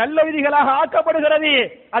நல்ல விதிகளாக ஆக்கப்படுகிறது.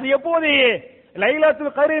 அது எப்போது?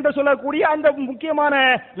 லைலத்துல் கத்ர் என்று சொல்லக்கூடிய அந்த முக்கியமான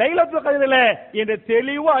லைலத்துல் கத்ர்ல என்று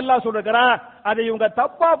தெளிவா அல்லாஹ் சொல்றான். அதை இவங்க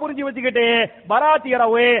தப்பா புரிஞ்சு வச்சுக்கிட்டு பராத்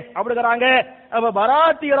இரவு அப்படிங்கறாங்க. அப்ப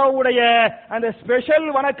பராத் இரவுடைய அந்த ஸ்பெஷல்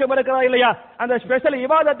வணக்கம் இருக்கிறதா இல்லையா, அந்த ஸ்பெஷல்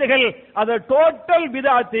இபாதத்துகள் அது டோட்டல்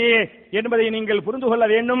பிதாத்து என்பதை நீங்கள் புரிந்து கொள்ள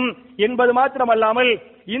வேண்டும் என்பது மாத்திரமல்லாமல்,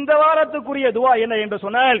 இந்த வாரத்துக்குரிய துவா என்ன என்று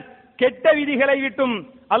சொன்னால், கெட்ட விதிகளை விட்டும்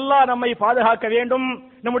அல்லாஹ் நம்மை பாதுகாக்க வேண்டும்.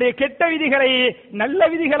 நம்முடைய கெட்ட விதிகளை நல்ல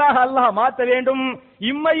விதிகளாக அல்லாஹ் மாற்ற வேண்டும்.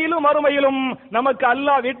 இம்மையிலும் மறுமையிலும் நமக்கு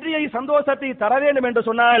அல்லாஹ் வெற்றியை, சந்தோஷத்தை தர வேண்டும் என்று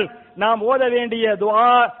சொன்னால் நாம் ஓத வேண்டிய துஆ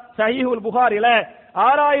சஹீஹுல் புகாரில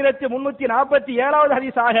 6347வது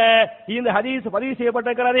ஹதீஸாக இந்த ஹதீஸ் பதிவு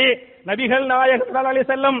செய்யப்பட்டிருக்கிறது. நபிகள் நாயகம் ஸல்லல்லாஹு அலைஹி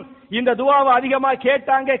வஸல்லம் இந்த துஆவை அதிகமா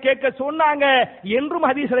கேட்டாங்க, கேட்க சொன்னாங்க என்றும்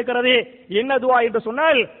ஹதீஸ் இருக்கிறது. என்ன துஆ என்று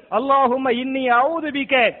சொன்னால், அல்லாஹும்ம இன்னி அஊது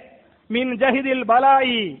பிக மின் ஜஹிதில்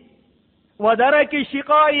பலாயி வ தரகி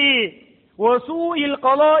ஷிகாயி வ சூஇல்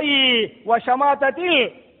கலாயி வ ஷமாதத்தில்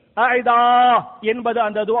அஇதா என்பது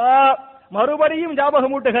அந்த துஆ. மறுபடியும்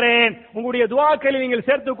ஞாபகமூட்டுகிறேன், உங்களுடைய துஆக்களை நீங்கள்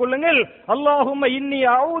சேர்த்துக் கொள்ளுங்கள். அல்லாஹும்ம இன்னி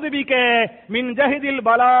அஊது பிக மின் ஜஹிதில்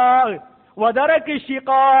பலா வ தரகி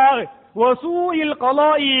ஷிகா வ சூஇல்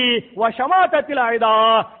கலாயி வ ஷமாதத்தில் அஇதா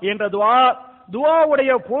என்ற துஆ.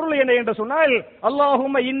 துஆவுடைய பொருள் என்ன என்று சொன்னால்,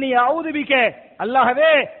 அல்லாஹும்ம இன்னி அஊது பிக,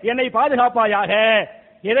 அல்லாஹ்வே என்னை பாதுகாப்பாயாக.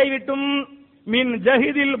 எதை விட்டும்? மின்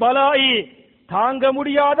ஜஹிதில் பலாயி, தாங்க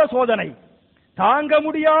முடியாத சோதனை, தாங்க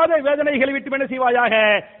முடியாத வேதனைகளை விட்டு என்ன செய்வாயாக,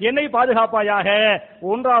 என்னை பாதுகாப்பாயாக.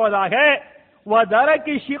 ஒன்றாவதாக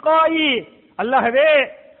வதரக்கி ஷிகாயி, அல்லாஹ்வே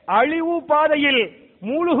அழிவு பாதையில்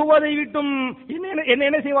மூழ்குவதை விட்டும் என்ன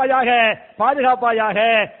என்ன செய்வாயாக, பாதுகாப்பாயாக.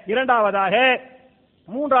 இரண்டாவதாக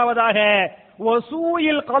மூன்றாவதாக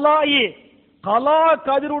வசூயில் கலாயி, கலா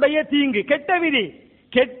கதிருடைய தீங்கு, கெட்ட விதி,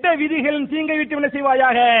 கெட்ட விதிகளின் தீங்கை விட்டு என்ன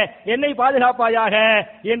செய்வாயாக, என்னை பாதுகாப்பாயாக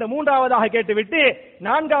என்று மூன்றாவதாக கேட்டுவிட்டு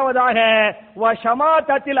நான்காவதாக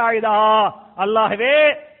வஷமாத்தத்தில் ஆயுதா, அல்லாஹ்வே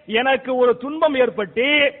எனக்கு ஒரு துன்பம் ஏற்பட்டு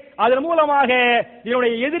அதன் மூலமாக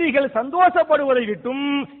என்னுடைய எதிரிகள் சந்தோஷப்படுவதை விட்டும்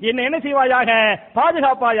என்னை என்ன செய்வாயாக,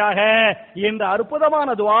 பாதுகாப்பாயாக என்ற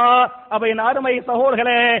அற்புதமான துஆ. அப்ப என் அருமை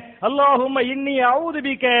சகோதரர்களே, அல்லாஹும்ம இன்னி அஊது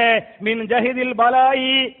பிக மின் ஜஹிதில்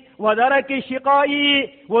பலாயி வதரக்கி ஷிகாயி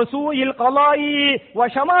வசூயில் கலாயி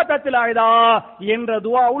வஷமாத்தத்தில் ஆயுதா என்ற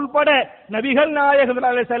துஆ உள்பட நபிகள் நாயகம்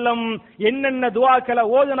ஸல்லல்லாஹு அலைஹி வஸல்லம் என்னென்ன துஆக்களை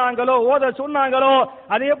ஓதுனாங்களோ, ஓத சொன்னாங்களோ,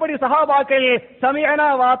 அதை எப்படி சஹாபாக்கள் சமிஅனா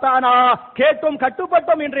வாதானா, கேட்டும்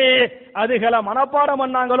கட்டுப்பட்டோம் என்று அதுகளை மனப்பாடம்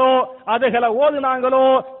பண்ணாங்களோ, அதுகளை ஓதுனாங்களோ,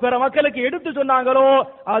 பிற மக்களுக்கு எடுத்து சொன்னாங்களோ,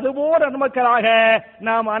 அதுபோல மக்களாக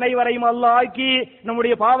நாம் அனைவரையும் அல்லாஹ் ஆக்கி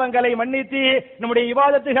நம்முடைய பாவங்களை மன்னித்து நம்முடைய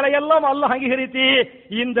இபாதத்துகளை எல்லாம் அல்லாஹ் அங்கீகரித்து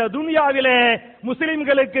இந்த துன்யாவிலே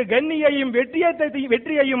முஸ்லிம்களுக்கு கண்ணியையும்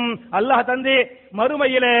வெற்றியையும் அல்லாஹ் தந்து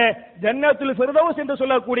மறுமையிலே ஜன்னத்துல் ஃபிர்தௌஸ் என்று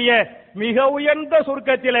சொல்லக்கூடிய மிக உயர்ந்த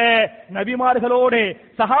சொர்க்கத்திலே நபிமார்களோடு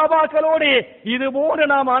சஹாபாக்களோடு இதுபோன்று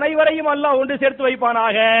நாம் அனைவரையும் அல்லாஹ் ஒன்று சேர்த்து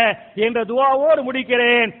வைப்பானாக என்ற துஆவோடு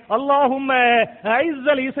முடிக்கிறேன். அல்லாஹும்ம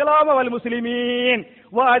ஐஸல் இஸ்லாம வல் முஸ்லிமீன்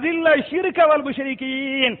وأذل الشرك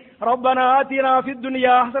والمشركين ربنا آتنا في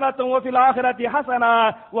الدنيا حسنة وفي الآخرة حسنة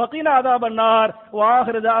وقنا عذاب النار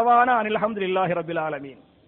وآخر دعوانا أن الحمد لله رب العالمين.